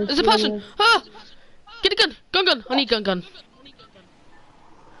 Yeah, there is, There's a yeah, person. there is. Ah! Get a gun. Gun. I need gun.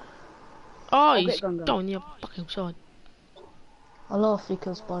 Oh, get he's gun. going the other fucking side. I laugh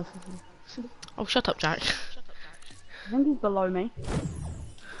because both of you. Oh, shut up, Jack. I think he's below me.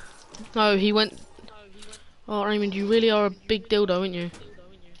 No, he went. Oh, Raymond, you really are a big dildo, aren't you?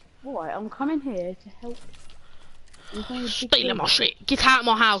 Alright, I'm coming here to help. I'm coming with big Stealing my things. shit. Get out of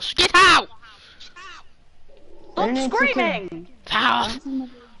my house. Get out! Stop They need to screaming! Ah,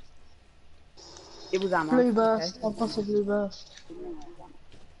 It was ammo. Blue burst. I've got a blue burst.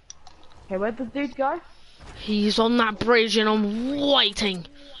 Okay, where'd the dude go? he's on that bridge and I'm waiting.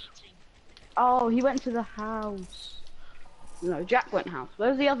 Oh, he went to the house. No, Jack went house.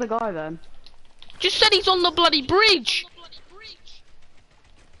 Where's the other guy then? Just said he's on the bloody bridge.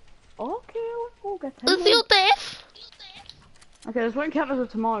 Okay, we'll get him. Is your death? Okay, this won't count as a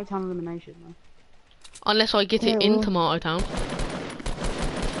tomato town elimination though. Unless I get it Yeah, in well. Tomato Town.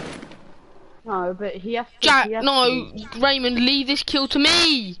 No, but he has to. Jack, He has no, to. Raymond, leave this kill to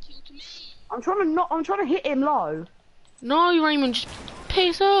me. I'm trying to hit him low. No, Raymond, just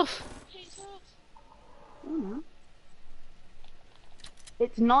piss off. Mm.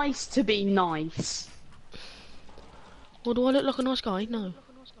 It's nice to be nice. Well, do I look like a nice guy? No.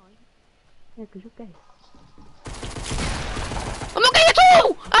 Yeah, because you're gay. I'm not gay at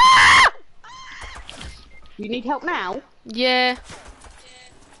all! Ah! You need help now? Yeah.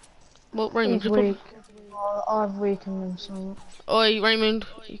 Well, Raymond, He's you're probably... weak. I've weakened him so much. Oi, Raymond,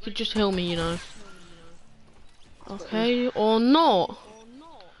 you could just heal me, you know. Okay, or not.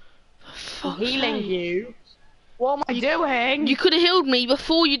 I'm Fuck's healing sake. you. What am I doing? You could have healed me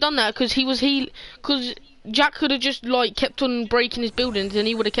before you done that, because he was because Jack could have just like kept on breaking his buildings, and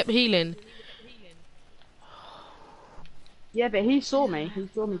he would have kept healing. Yeah, but he saw me. He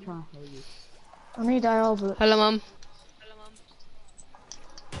saw me trying to heal you. I need Albert. Hello, Mum.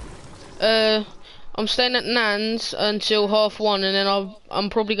 I'm staying at Nan's until 1:30, and then I'm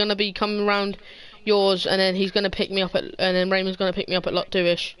probably gonna be coming around yours, and then he's gonna pick me up and then Raymond's gonna pick me up at lot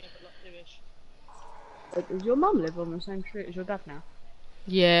 2ish. Does your mum live on the same street as your dad now?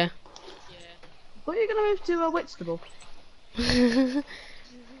 Yeah. I thought you were gonna move to Whitstable.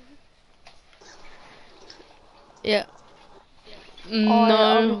 Yeah.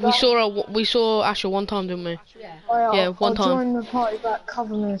 I'll No, we saw Asher one time, didn't we? Yeah, one I'll time. join the party back.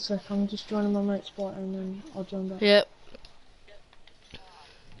 Cover me a sec. I'm just joining my mate's party and then I'll join back. Yep.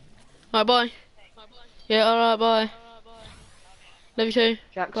 Alright, bye. Yeah, alright, bye. Love you too.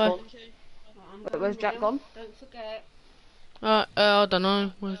 Jack's Bye. gone. Wait, where's Jack gone? Don't forget. I don't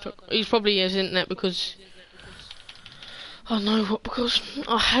know. Where's Jack? He's probably his internet because... I know what, because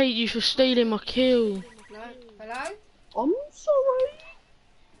I hate you for stealing my kill. No. Hello? I'm sorry.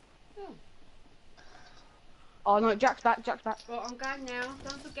 Oh. Oh no, Jack's back. Jack's back. Well, I'm going now.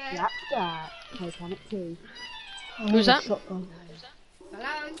 Don't forget. Jack's back. No panic too. I Who's need a that? shotgun.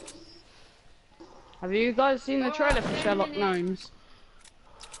 Hello? Have you guys seen the trailer for Sherlock Gnomes?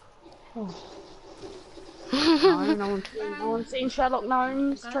 Oh. No one's seen Sherlock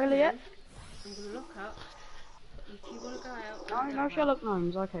Gnomes trailer yet? I'm going to look up. If you want to go out... No Sherlock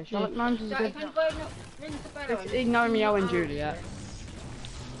Gnomes. Okay, Sherlock Gnomes is So good. if you go ring the bell... It's Romeo and Juliet.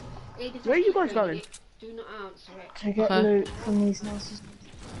 Edith, Where are you guys ring going? it. Do not answer it. To get Okay. loot from these houses.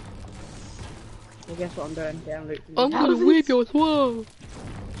 Well, guess what I'm doing? Getting loot from I'm these gonna houses. whip you as well.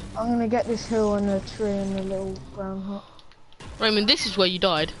 I'm gonna get this hill and a tree and a little brown hut. Raymond, this is where you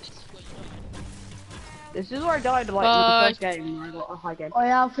died. This is where I died like Bye. in the first game. Where I got a high game. Oh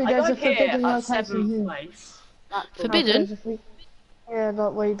yeah, Alfie, I there's a died here forbidden at location 7th here. place. That's all. Forbidden? There's a yeah,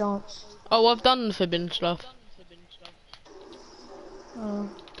 like where you dance. Oh, I've done the forbidden stuff. Oh.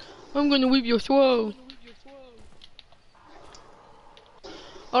 I'm gonna whip you as well.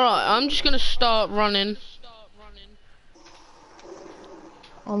 Alright, I'm just gonna start running.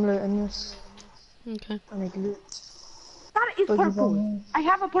 I'm looting this. Okay. I need loot. That is Boogie purple. bomb. I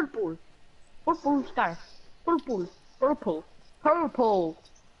have a purple. Purple scarf. Purple. Purple. Purple.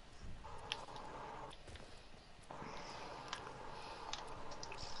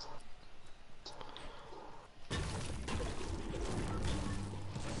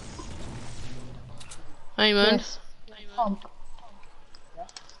 Hey man, Yes. Oh,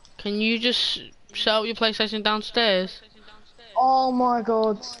 can you just set up your PlayStation downstairs? oh my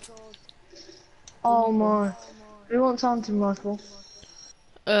god. Oh my. Who wants hunting rifle?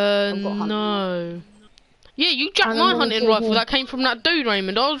 got hunting No. Yeah, you jacked And my I'm gonna hunting kill rifle. him. That came from that dude,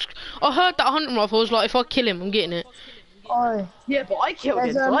 Raymond. I heard that hunting rifle. I was like, if I kill him, I'm getting it. Oh, Yeah, but I killed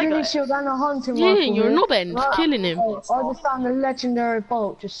there's him, a so I mini got it. shield and a hunting Yeah, rifle. you're a here. knob end, Right. killing him. Oh, I just found a legendary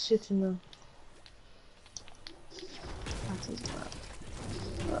bolt just sitting there. That is bad.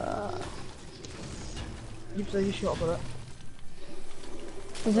 You shot a bullet.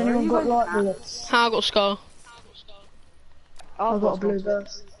 Has Where are anyone you got guys light at? bullets? How I got a scar? Oh, I've got a blue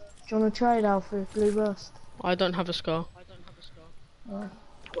burst. Do you want to trade, Alfie? Blue burst. I don't have a scar.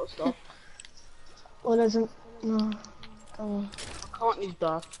 Got stuff. Well, there's a... No. Oh. I can't use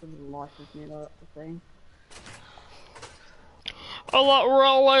dust for the life of me, that's the thing. I like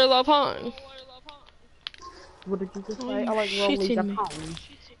Railway the Pine. What did you just Oh, say? you I like rolling shitting the me. pound.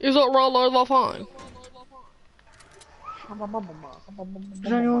 Is that Railway the Pine?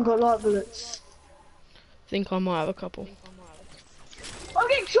 Has anyone got light bullets? Think I might have a couple. I'm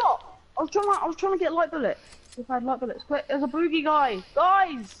getting shot! I was trying to get light bullets. See if I had light bullets. Quick, there's a boogie guy!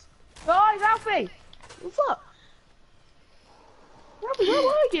 Guys! Guys, Alfie! What's up? Alfie, where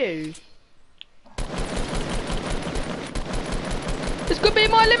were you? This could be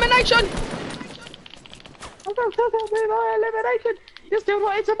my elimination! I'm so my elimination! You're still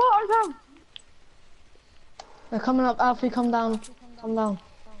not in Tomato Town! They're coming up, Alfie, come down. Come down.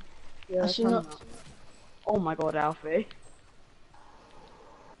 Yeah, Actually, come not. on. Oh my god, Alfie.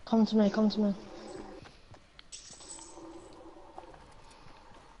 Come to me, come to me.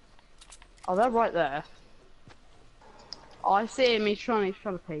 Oh, they're right there. Oh, I see him, he's trying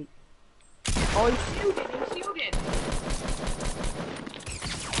to peek. Oh, he's shielded.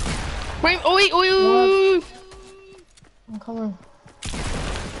 Wait, oi, oi, What? oi, oi. I'm coming.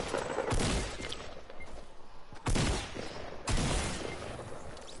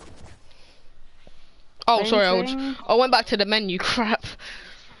 Oh, sorry, Painting. I went back to the menu, crap.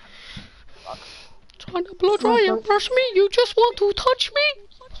 Trying to blow dry and Sniper. brush me, you just want to touch me?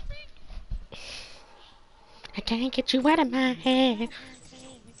 I can't get you out of my head.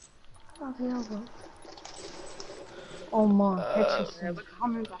 Oh my, Yeah, headshot. we're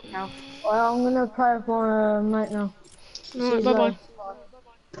coming back, Alfie. Well, I'm gonna play with my mate now. See Alright, you bye bye. later.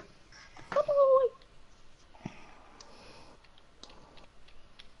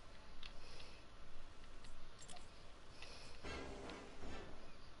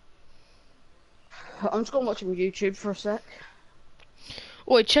 I'm just gonna watch him on YouTube for a sec.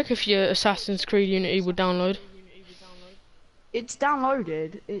 Wait, check if your Assassin's Creed Unity will download. It's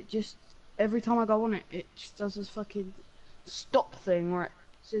downloaded, it just, every time I go on it, it just does this fucking stop thing where it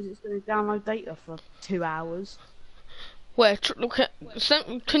says it's gonna download data for 2 hours. Where? Look at.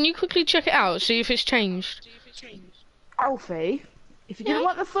 Can you quickly check it out? See if it's changed. Alfie, if you did it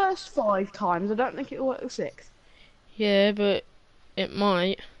like the first 5 times, I don't think it'll work the 6th. Yeah, but it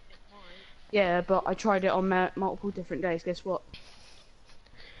might. Yeah, but I tried it on multiple different days, guess what?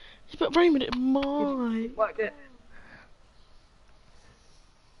 But Raymond, it might. Worked it.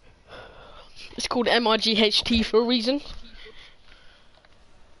 It's called MIGHT for a reason.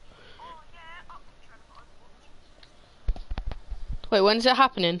 Wait, when's it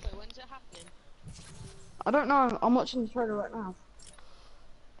happening? I don't know, I'm watching the trailer right now.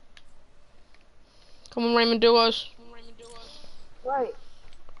 Come on, Raymond, do us. Wait.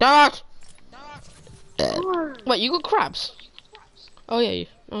 Dart! No. Wait, you got crabs? Oh yeah,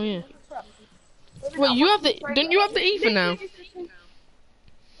 oh yeah. Maybe Wait, not you watch have the. the trailer. Don't you have the ether now?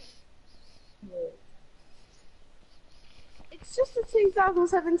 It's just a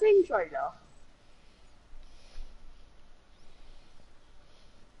 2017 trailer.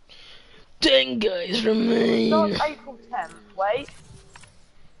 Dang guys, remain. Starts April 10th. Wait.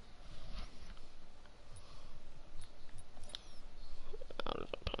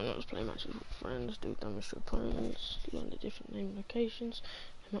 Let's play matches with friends, do damage to opponents, learn the different name locations.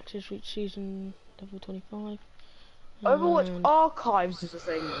 Matches reach season level 25. Overwatch Archives is a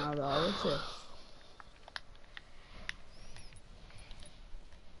thing now, though. What's this?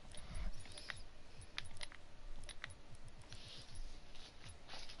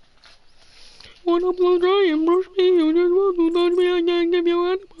 Wanna blow dry and brush me? You just want to touch me? I can't get you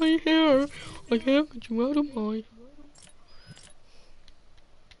out of my hair. I can't get you out of my.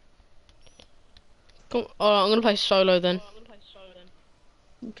 Come on, alright, I'm gonna play solo then.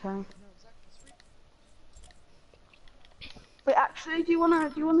 Okay. Wait, actually, do you wanna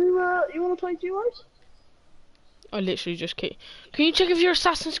play duos? I literally just keep. Can you check if your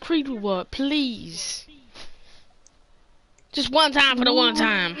Assassin's Creed will work, please? Just one time for the one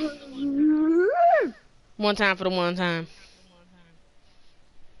time. One time for the one time.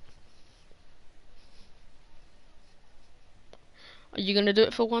 Are you gonna do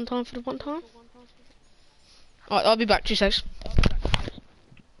it for one time for the one time? Alright, I'll be back. 2 seconds.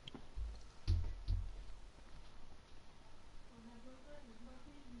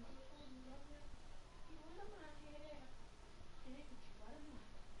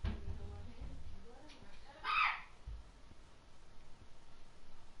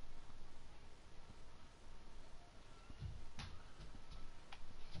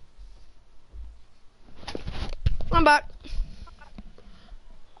 I'm back.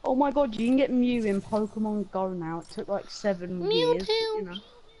 Oh my god, you can get Mew in Pokemon Go now. It took like 7 years. But, you know.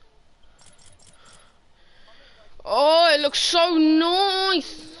 Oh, it looks so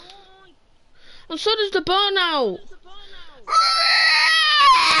nice. And so does the burnout.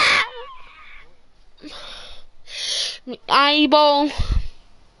 My eyeball.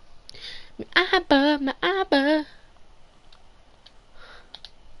 My eyeball, my eyeball.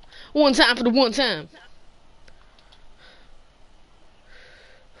 One time for the one time.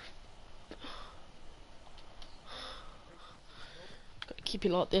 Gotta keep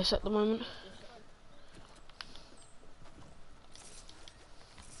it like this at the moment.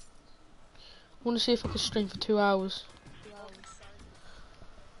 I want to see if I can stream for 2 hours.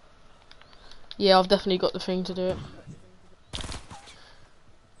 Yeah, I've definitely got the thing to do it.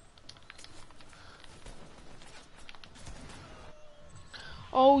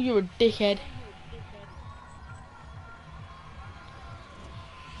 Oh, you're a dickhead.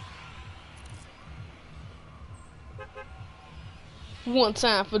 One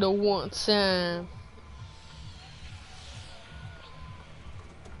time for the one time.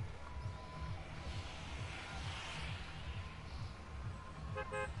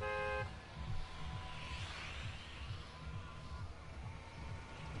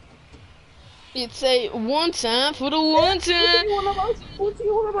 It's a one time for the one What are time. you on about? What are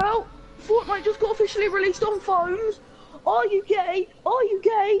you on about? Fortnite just got officially released on phones. Are you gay? Are you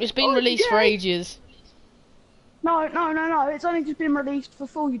gay? It's been Are you released for gay? ages. No, no, no, no. It's only just been released for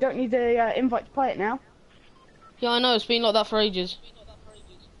full. You don't need the invite to play it now. Yeah, I know, it's been like that for ages.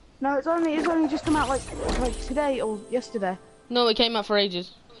 No, it's only just come out like today or yesterday. No, it came out for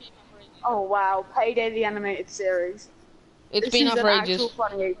ages. Oh wow, Payday the animated series. It's This been is out an for actual ages.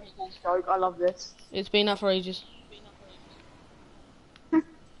 funny April Fool's joke. I love this. It's been out for ages.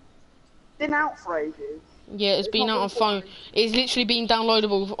 Been out for ages. Yeah, it's It's been not out been on phone. forwarded. It's literally been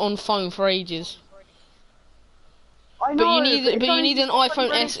downloadable on phone for ages. I But you know, but need, it's but you only need just an got fully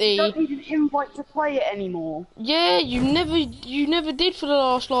iPhone released. You don't SE. need an invite to play it anymore. Yeah, you never did for the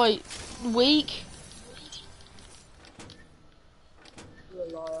last like week. You're a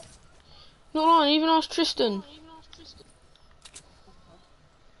liar. Not lying, even ask Tristan.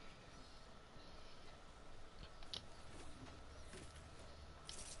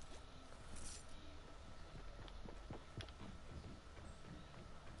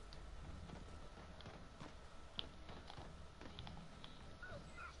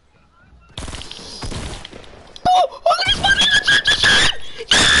 Oh, look at this fucking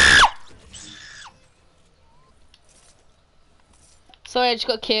yeah! Sorry, I just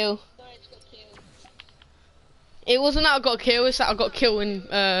got killed. It wasn't that I got killed, it's that I got killed in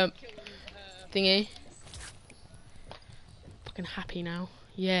thingy. Fucking happy now.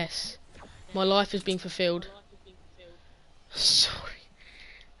 Yes. My life has been fulfilled. Sorry.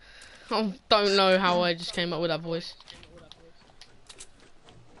 I don't know how I just came up with that voice.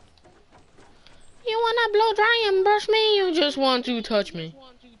 You wanna blow dry and brush me? You just want to touch me.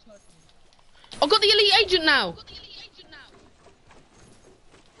 I got the elite agent now.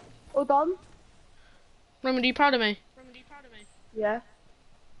 All done? Roman, are you proud of me? Yeah.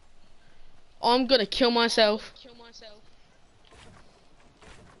 I'm gonna kill myself.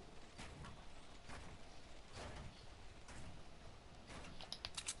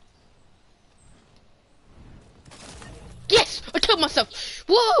 Yes! I killed myself!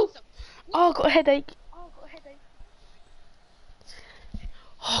 Whoa! Oh, I got a headache.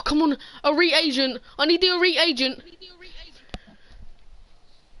 Oh, come on. A re-agent. I need the re-agent.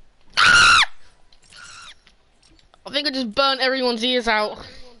 I think I just burnt everyone's ears out.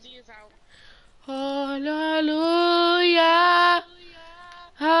 Hallelujah.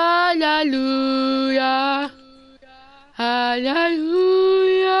 Hallelujah. Hallelujah.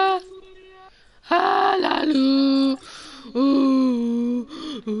 Hallelujah.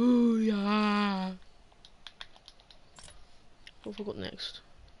 What have I got next?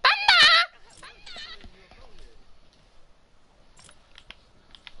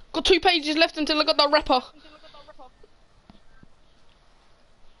 Got 2 pages left until I got that rapper.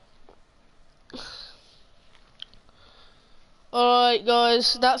 Alright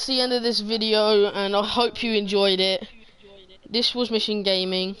guys, that's the end of this video and I hope you enjoyed it. This was Mission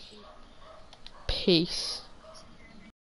Gaming. Peace.